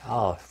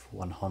 Oh,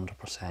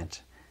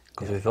 100%.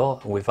 Because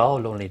we've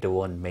all only the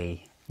one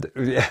me.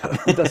 Yeah,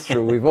 that's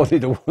true. We've only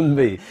the one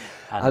me.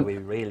 And we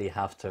really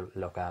have to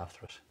look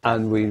after it.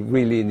 And we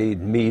really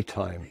need me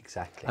time.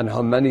 Exactly. And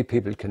how many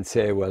people can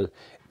say, well,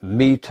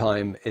 me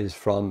time is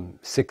from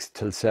 6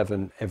 till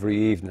 7 every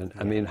evening.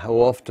 I mean, how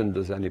often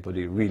does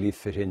anybody really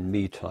fit in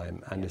me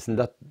time? And isn't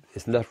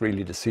that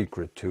really the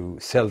secret to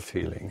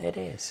self-healing? It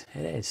is.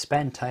 It is.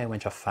 Spend time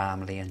with your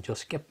family and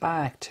just get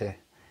back to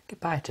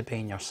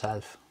being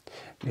yourself.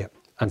 Yeah.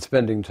 And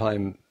spending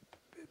time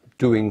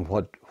doing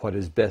what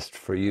is best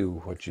for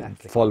you,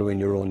 following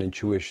your own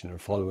intuition or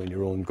following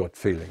your own gut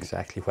feeling.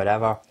 Exactly.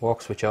 Whatever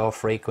works with your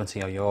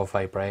frequency or your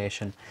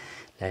vibration.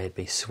 Let it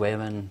be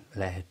swimming,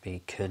 let it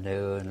be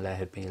canoeing,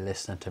 let it be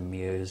listening to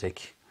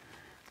music,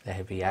 let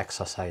it be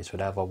exercise,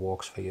 whatever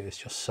works for you. It's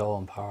just so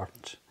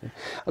important.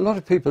 A lot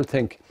of people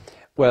think,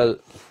 well,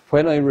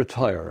 when I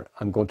retire,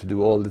 I'm going to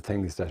do all the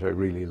things that I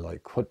really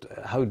like.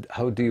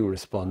 How do you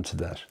respond to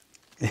that?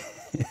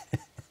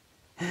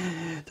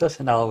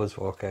 Doesn't always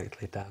work out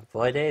like that,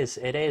 but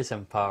it is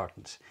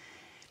important.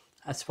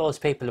 I suppose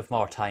people have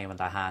more time on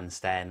their hands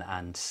then,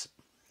 and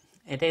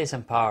it is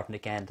important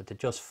again that they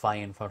just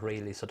find what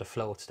really sort of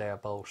floats their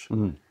boat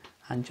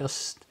and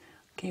just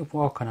keep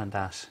working on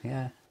that.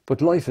 Yeah.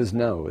 But life is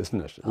now,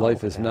 isn't it?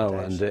 Life is now,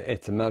 and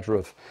it's a matter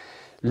of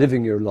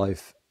living your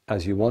life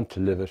as you want to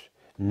live it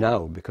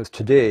now, because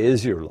today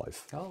is your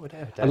life. Oh,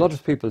 without doubt. A lot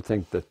of people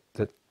think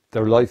that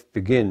their life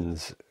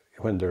begins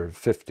when they're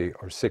 50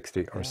 or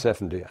 60 or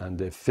 70 and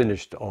they've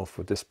finished off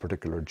with this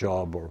particular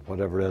job or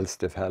whatever else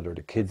they've had, or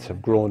the kids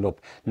have grown up,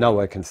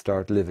 now I can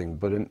start living.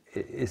 But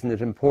isn't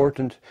it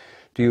important,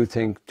 do you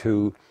think,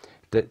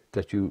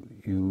 that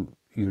you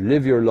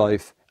live your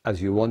life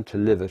as you want to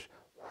live it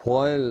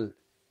while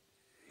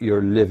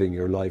you're living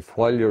your life,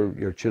 while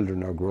your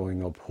children are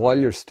growing up, while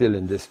you're still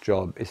in this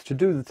job, is to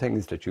do the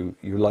things that you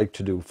like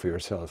to do for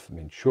yourself? I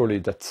mean, surely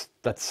that's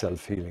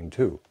self-healing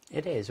too.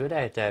 It is,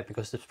 without doubt,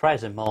 because the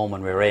present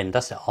moment we're in,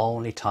 that's the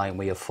only time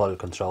we have full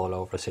control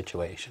over a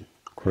situation.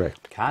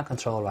 Correct. We can't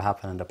control what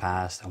happened in the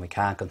past, and we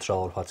can't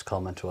control what's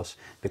coming to us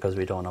because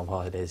we don't know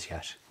what it is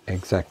yet.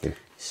 Exactly.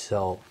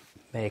 So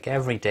make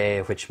every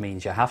day, which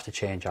means you have to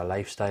change your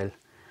lifestyle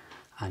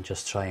and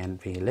just try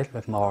and be a little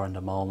bit more in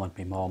the moment,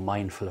 be more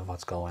mindful of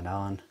what's going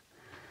on.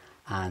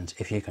 And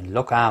if you can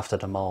look after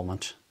the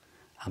moment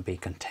and be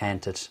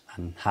contented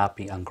and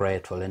happy and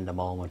grateful in the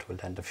moment, well,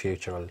 then the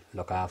future will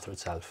look after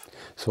itself.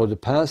 So the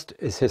past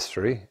is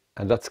history,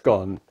 and that's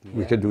gone.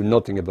 We can do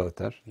nothing about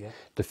that.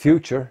 The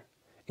future,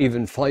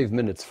 even 5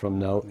 minutes from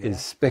now,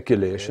 is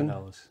speculation.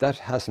 That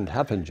hasn't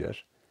happened yet,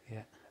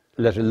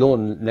 let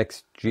alone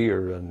next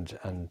year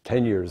and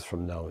 10 years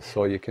from now.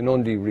 So you can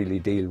only really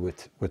deal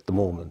with the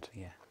moment.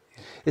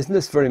 Isn't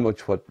this very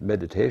much what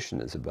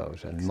meditation is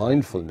about? And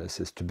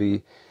mindfulness is to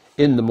be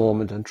in the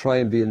moment and try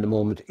and be in the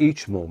moment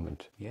each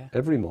moment,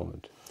 every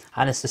moment.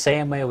 And it's the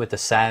same way with the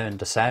sound.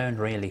 The sound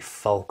really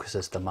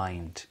focuses the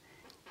mind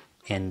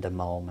in the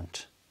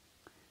moment.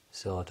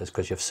 So it is,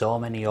 because you have so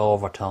many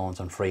overtones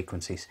and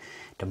frequencies,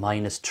 the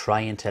mind is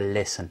trying to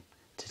listen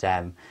to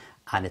them,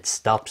 and it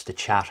stops the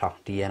chatter,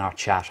 the inner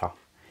chatter,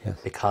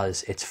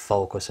 because it's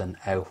focusing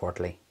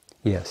outwardly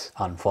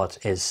on what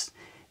is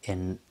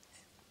in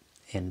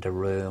in the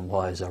room,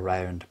 what is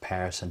around the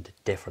person, the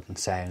different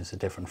sounds, the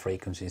different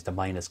frequencies. The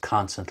mind is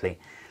constantly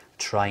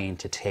trying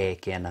to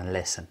take in and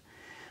listen.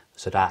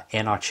 So that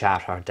inner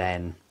chatter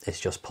then is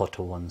just put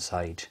to one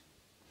side.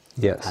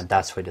 Yes. And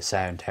that's why the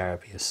sound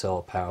therapy is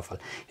so powerful.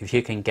 If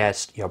you can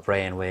get your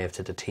brain wave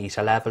to the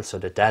theta level, so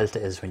the delta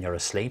is when you're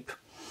asleep,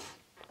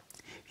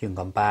 if you can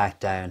come back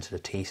down to the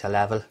theta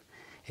level,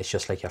 it's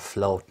just like you're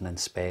floating in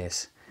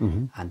space.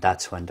 And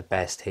that's when the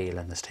best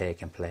healing is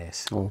taking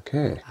place.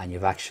 Okay. And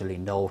you've actually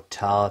no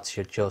thoughts,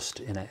 you're just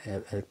in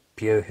a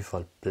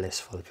beautiful,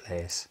 blissful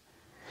place.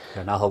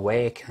 You're not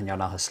awake and you're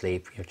not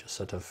asleep, you're just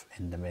sort of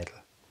in the middle.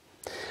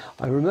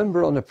 I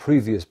remember on a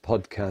previous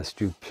podcast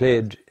you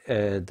played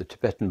the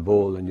Tibetan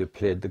bowl and you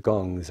played the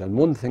gongs, and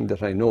one thing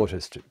that I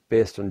noticed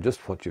based on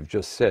just what you've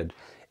just said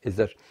is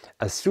that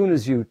as soon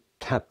as you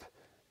tap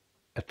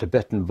a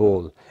Tibetan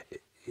bowl,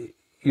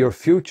 your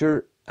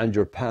future and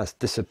your past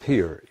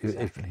disappear.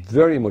 Exactly. It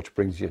very much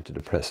brings you into the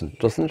present,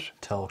 doesn't it?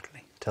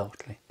 Totally,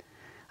 totally.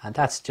 And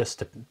that's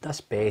just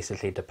that's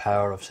basically the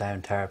power of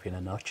sound therapy in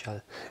a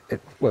nutshell.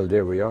 Well,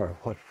 there we are.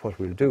 What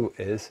we'll do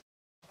is,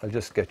 I'll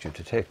just get you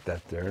to take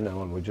that there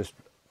now, and we'll just,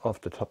 off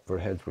the top of our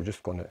heads, we're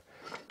just going to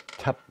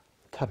tap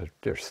it.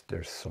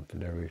 There's something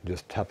there we can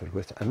just tap it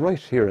with. And right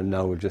here and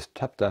now, we'll just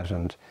tap that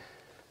and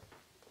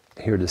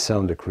hear the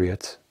sound it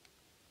creates.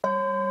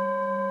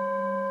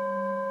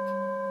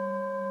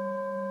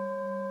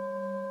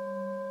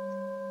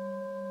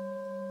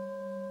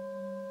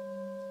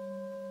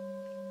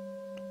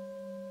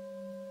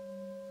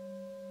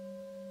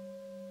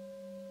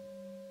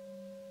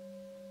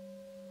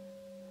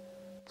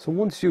 So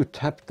once you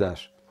tapped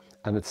that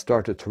and it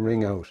started to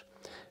ring out,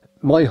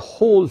 my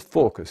whole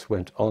focus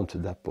went onto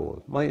that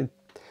bowl.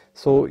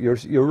 So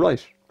you're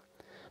right.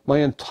 My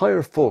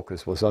entire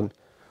focus was on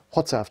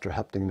what's after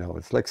happening now.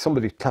 It's like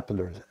somebody clapping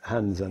their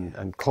hands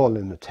and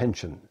calling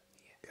attention.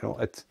 You know,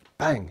 it's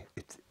bang.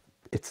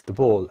 It's the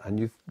bowl,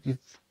 and you've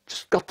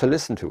just got to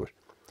listen to it.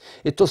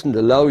 It doesn't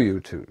allow you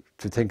to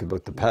think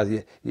about the past.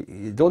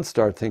 You don't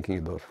start thinking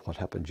about what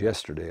happened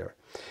yesterday, or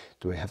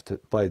do I have to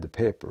buy the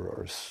paper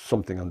or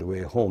something on the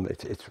way home.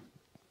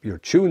 You're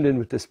tuned in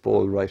with this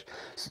bowl right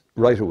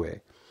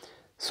away.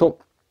 So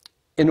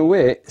in a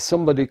way,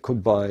 somebody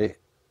could buy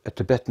a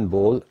Tibetan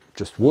bowl,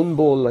 just one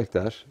bowl like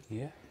that,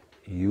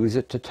 use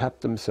it to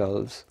tap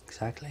themselves.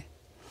 Exactly.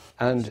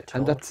 And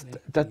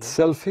that's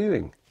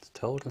self-healing. It's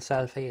total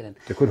self-healing.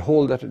 They could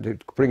hold that, they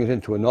could bring it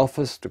into an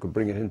office, they could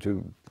bring it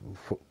into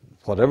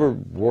whatever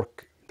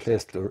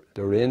workplace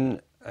they're in,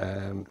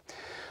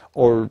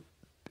 or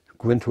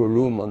go into a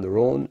room on their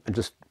own and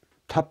just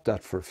tap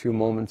that for a few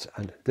moments,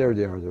 and there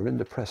they are, they're in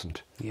the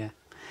present. Yeah.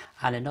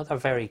 And another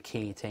very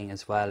key thing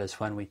as well is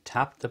when we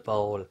tap the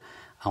bowl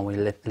and we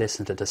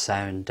listen to the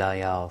sound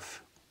die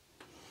off,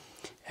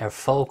 our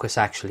focus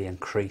actually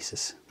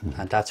increases.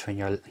 And that's when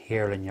you're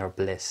hearing your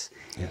bliss.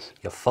 Yes.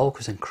 Your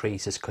focus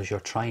increases because you're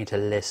trying to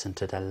listen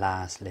to the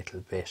last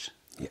little bit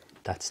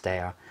that's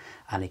there.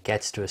 And it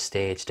gets to a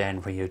stage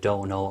then where you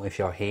don't know if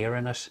you're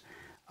hearing it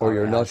or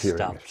you're not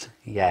hearing it.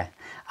 Yeah.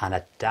 And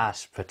at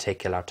that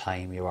particular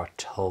time, you are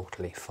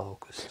totally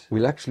focused.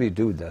 We'll actually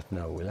do that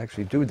now. We'll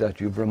actually do that.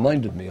 You've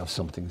reminded me of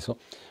something. So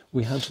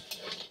we have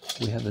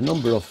a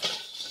number of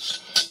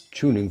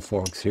tuning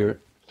forks here,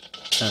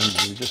 and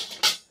we'll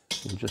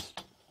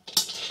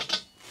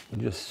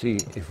just see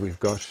if we've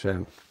got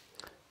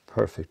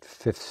perfect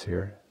fifths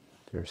here.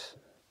 There's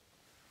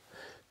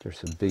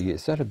a B.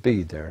 Is that a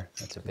B there?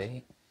 That's a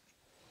B.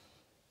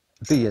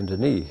 B and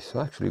an E. So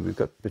actually we've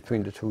got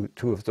between the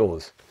two of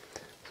those.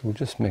 So we'll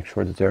just make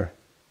sure that they're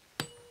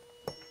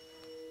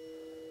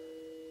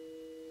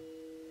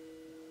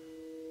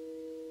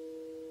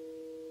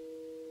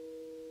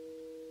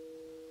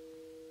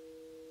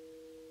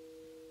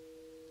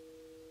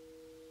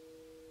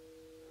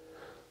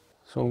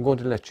So I'm going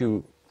to let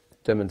you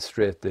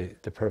demonstrate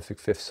the perfect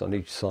fifths on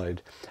each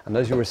side. And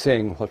as you were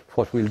saying,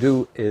 what we'll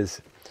do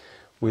is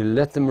we'll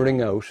let them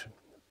ring out,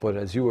 but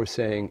as you were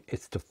saying,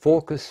 it's to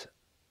focus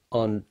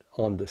on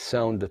the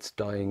sound that's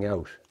dying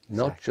out,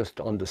 not just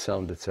on the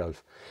sound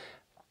itself.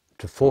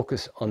 To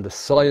focus on the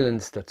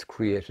silence that's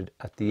created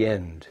at the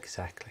end.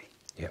 Exactly.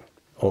 Yeah.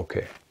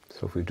 Okay.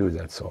 So if we do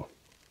that, so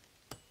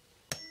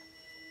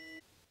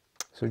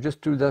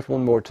just do that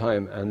one more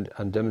time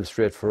and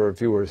demonstrate for our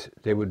viewers.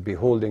 They would be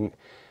holding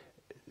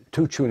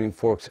two tuning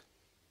forks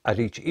at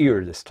each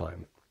ear this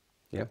time.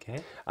 Yeah. Okay.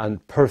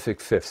 And perfect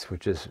fifths,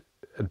 which is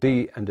a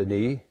B and an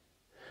E,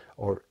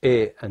 or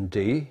A and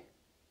D,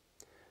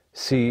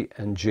 C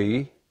and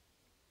G,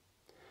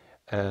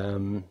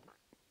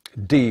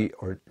 D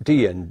or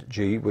D and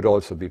G would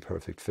also be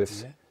perfect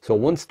fifths. Yeah. So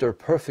once they're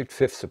perfect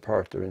fifths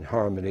apart, they're in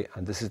harmony,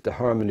 and this is the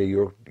harmony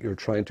you're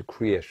trying to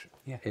create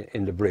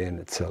in the brain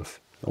itself.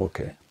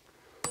 Okay.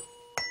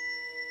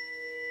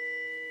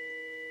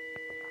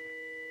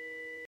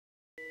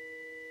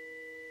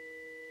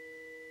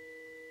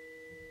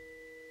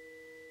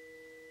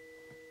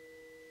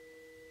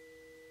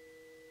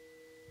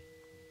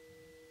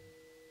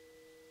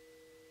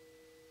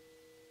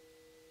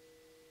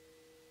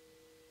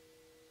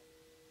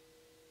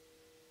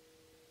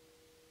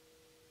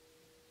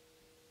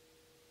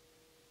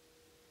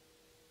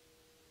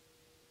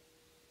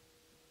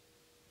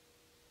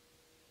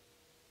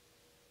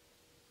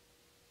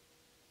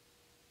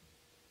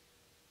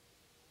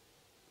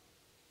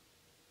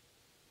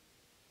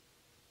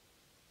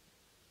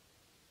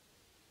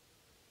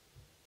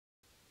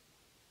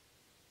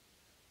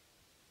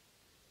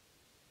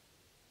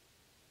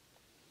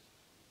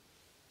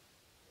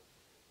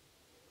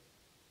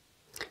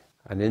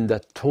 And in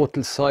that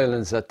total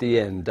silence at the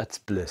end, that's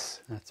bliss.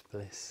 That's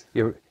bliss.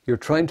 You're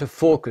trying to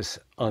focus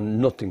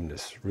on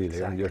nothingness, really,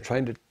 Exactly. and you're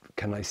trying to,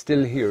 can I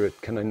still hear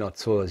it, can I not?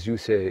 So as you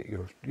say,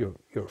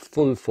 your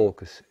full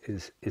focus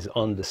is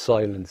on the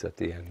silence at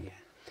the end. Yeah.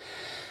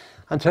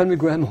 And tell me,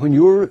 Graham, when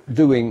you're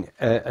doing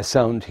a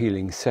sound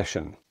healing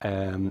session,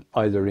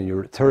 either in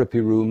your therapy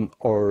room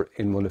or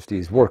in one of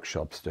these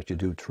workshops that you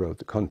do throughout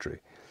the country,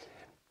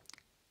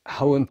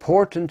 how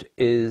important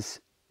is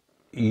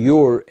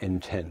your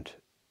intent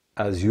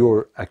as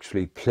you're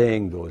actually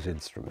playing those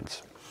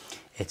instruments?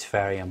 It's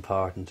very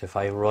important. If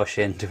I rush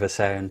into a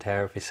sound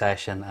therapy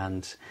session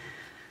and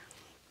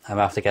I'm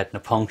after getting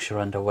a puncture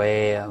on the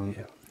way,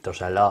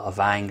 there's a lot of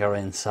anger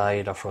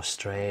inside or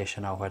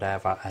frustration or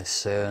whatever, as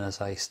soon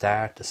as I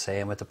start, the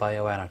same with the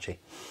bioenergy,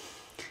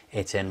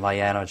 it's in my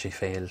energy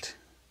field,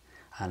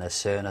 and as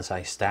soon as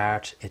I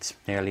start, it's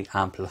nearly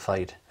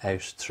amplified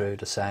out through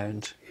the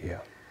sound.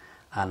 Yeah.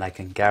 And I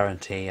can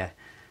guarantee you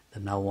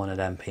that no one of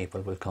them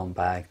people will come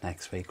back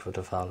next week for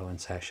the following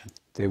session.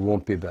 They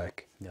won't be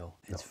back. No,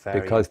 it's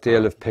very because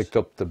they'll have important. picked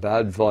up the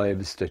bad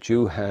vibes that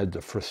you had,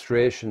 the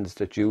frustrations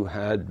that you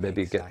had,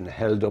 maybe Exactly. getting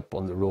held up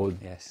on the road,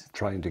 Yes.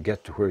 trying to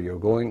get to where you're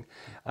going,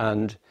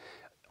 and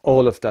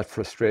all of that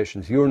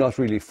frustrations. You're not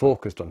really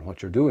focused on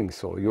what you're doing,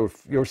 so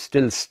you're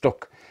still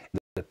stuck in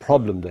the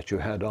problem that you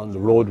had on the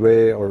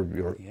roadway or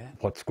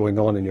what's going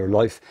on in your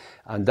life,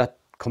 and that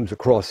comes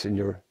across in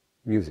your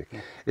music. Yeah.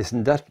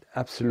 Isn't that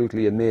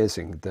absolutely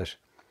amazing that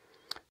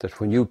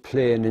when you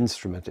play an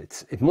instrument,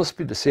 it must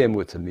be the same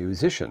with a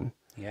musician.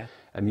 Yeah.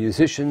 A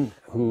musician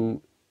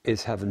who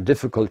is having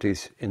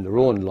difficulties in their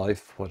own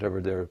life, whatever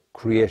they're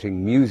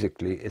creating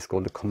musically, is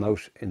going to come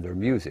out in their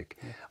music.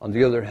 Yeah. On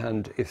the other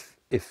hand, if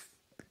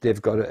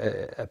they've got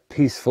a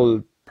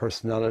peaceful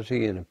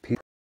personality and a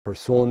peaceful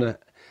persona,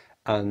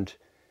 and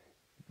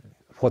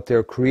what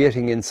they're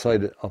creating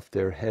inside of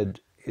their head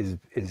is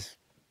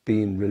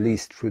being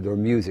released through their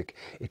music,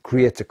 it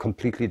creates a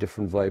completely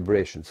different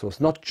vibration. So it's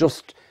not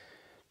just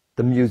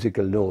the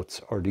musical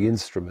notes or the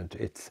instrument,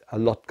 it's a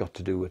lot got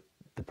to do with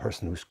the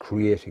person who's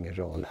creating it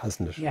all,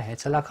 hasn't it? Yeah,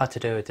 it's a lot got to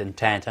do with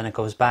intent, and it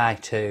goes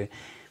back to,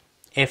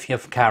 if you're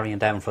carrying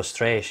down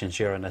frustrations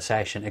during a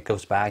session, it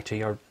goes back to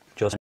you're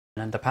just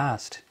in the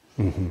past.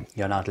 Mm-hmm.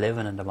 You're not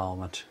living in the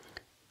moment.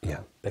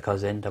 Yeah.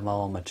 Because in the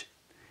moment,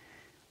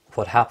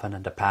 what happened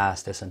in the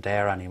past isn't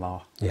there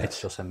anymore. Yes.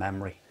 It's just a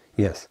memory.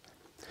 Yes.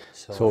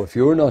 So if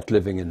you're not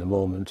living in the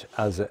moment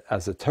as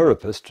a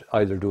therapist,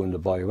 either doing the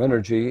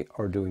bioenergy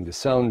or doing the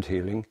sound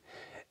healing,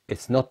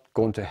 it's not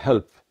going to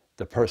help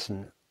the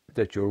person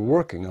that you're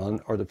working on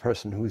or the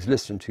person who's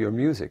listening to your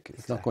music.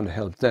 It's not going to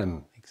help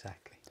them.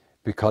 Exactly.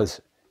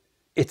 Because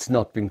it's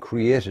not been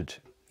created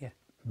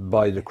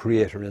by the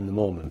creator in the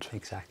moment.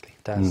 Exactly.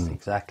 That's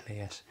exactly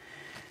it.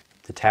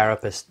 The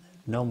therapist,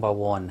 number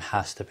one,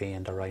 has to be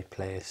in the right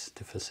place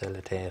to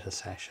facilitate a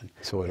session.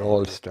 So it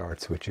all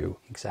starts with you.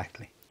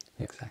 Exactly.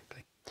 Yeah.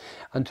 Exactly.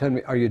 And tell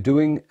me, are you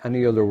doing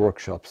any other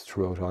workshops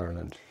throughout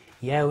Ireland?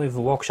 Yeah, we have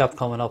a workshop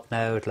coming up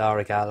now with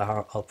Laura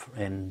Gallagher up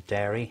in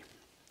Derry.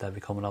 They'll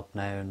be coming up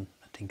now in,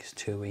 I think it's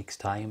 2 weeks'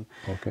 time.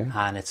 Okay.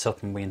 And it's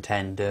something we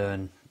intend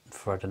doing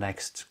for the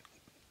next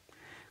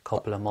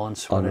couple of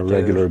months. On a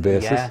regular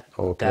basis? Yeah,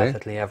 okay.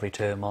 Definitely every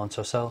 2 months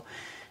or so.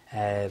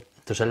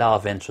 There's a lot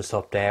of interest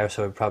up there,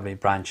 so we're probably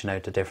branching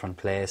out to different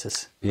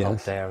places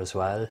up there as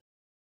well.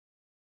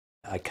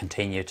 I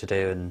continue to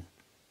do in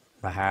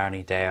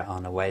Maharney there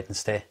on a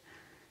Wednesday,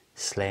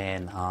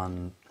 Slane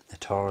on a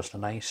Thursday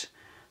night,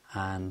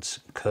 and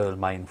Coal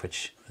Mine,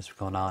 which has been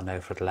going on now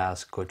for the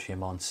last good few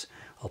months,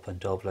 up in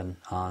Dublin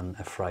on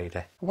a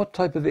Friday. What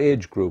type of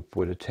age group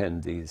would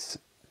attend these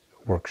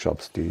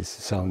workshops, these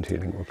sound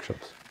healing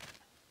workshops?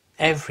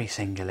 Every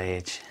single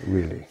age.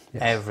 Really?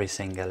 Yes. Every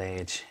single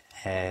age.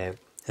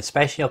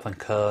 Especially up in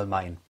Coal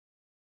Mine,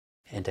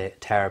 in the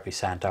therapy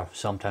centre.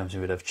 Sometimes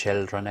we would have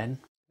children in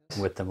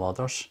with the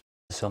mothers.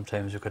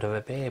 Sometimes we could have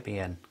a baby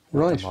in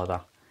with the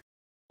mother.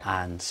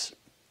 And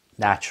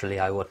naturally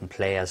I wouldn't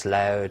play as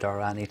loud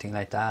or anything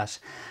like that.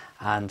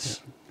 And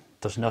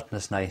there's nothing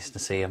as nice to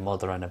see a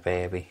mother and a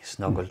baby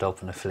snuggled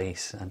up in a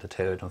fleece and the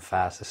two of them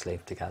fast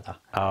asleep together.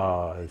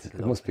 Ah, it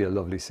must be a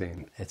lovely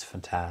scene. It's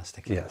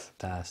fantastic. Yes.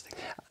 Fantastic.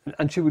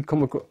 And she would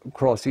come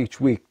across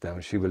each week now.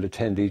 She will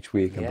attend each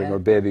week and bring her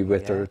baby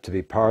with her to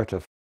be part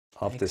of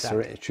this,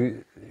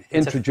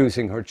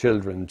 introducing her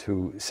children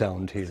to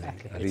sound healing.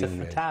 Exactly. It's a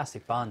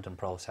fantastic bonding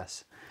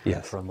process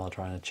for a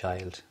mother and a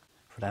child,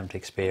 for them to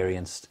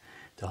experience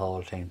the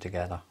whole thing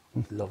together.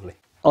 Lovely.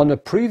 On a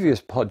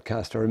previous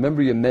podcast, I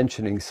remember you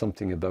mentioning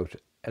something about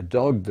a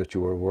dog that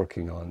you were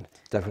working on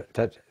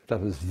that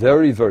was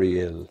very, very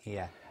ill.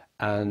 Yeah.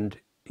 And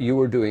you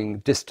were doing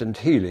distant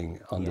healing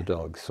on the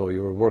dog. So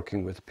you were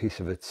working with a piece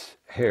of its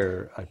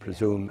hair, I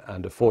presume,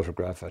 and a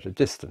photograph at a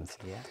distance.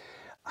 Yeah.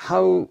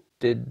 How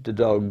did the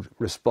dog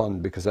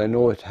respond? Because I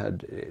know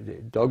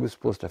the dog was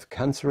supposed to have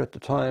cancer at the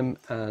time,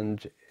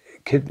 and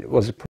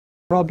was it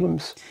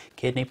problems?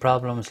 Kidney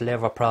problems,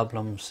 liver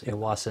problems, it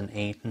wasn't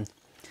eating.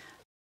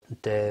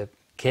 The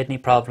kidney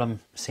problem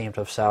seemed to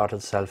have sorted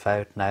itself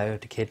out now.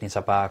 The kidneys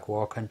are back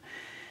working,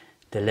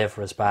 the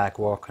liver is back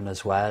working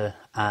as well,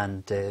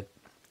 and the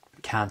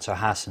cancer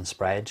hasn't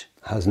spread.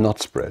 Has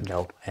not spread?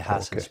 No, it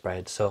hasn't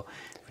spread. So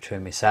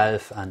between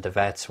myself and the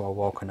vets, we're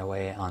working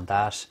away on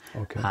that,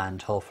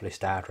 and hopefully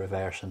start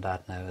reversing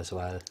that now as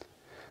well.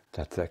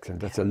 That's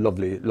excellent. That's a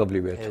lovely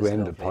way to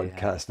end the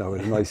podcast now,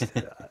 with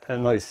a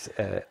nice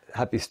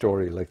happy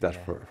story like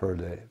that for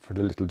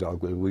the little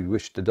dog. Well, we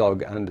wish the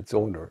dog and its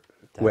owner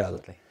well.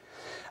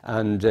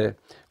 And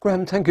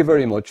Graham, thank you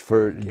very much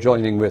for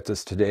joining with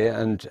us today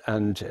and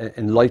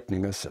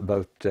enlightening us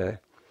about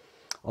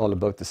all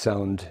about the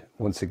sound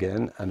once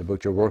again, and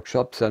about your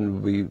workshops.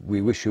 And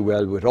we wish you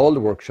well with all the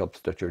workshops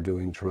that you're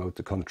doing throughout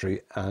the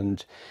country.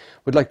 And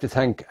we'd like to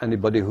thank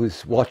anybody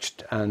who's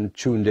watched and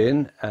tuned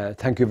in.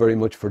 Thank you very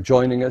much for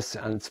joining us.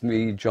 And it's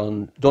me,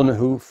 John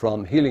Donoghue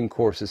from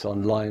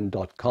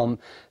healingcoursesonline.com,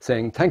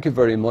 saying thank you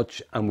very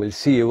much, and we'll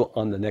see you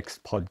on the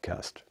next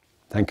podcast.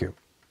 Thank you.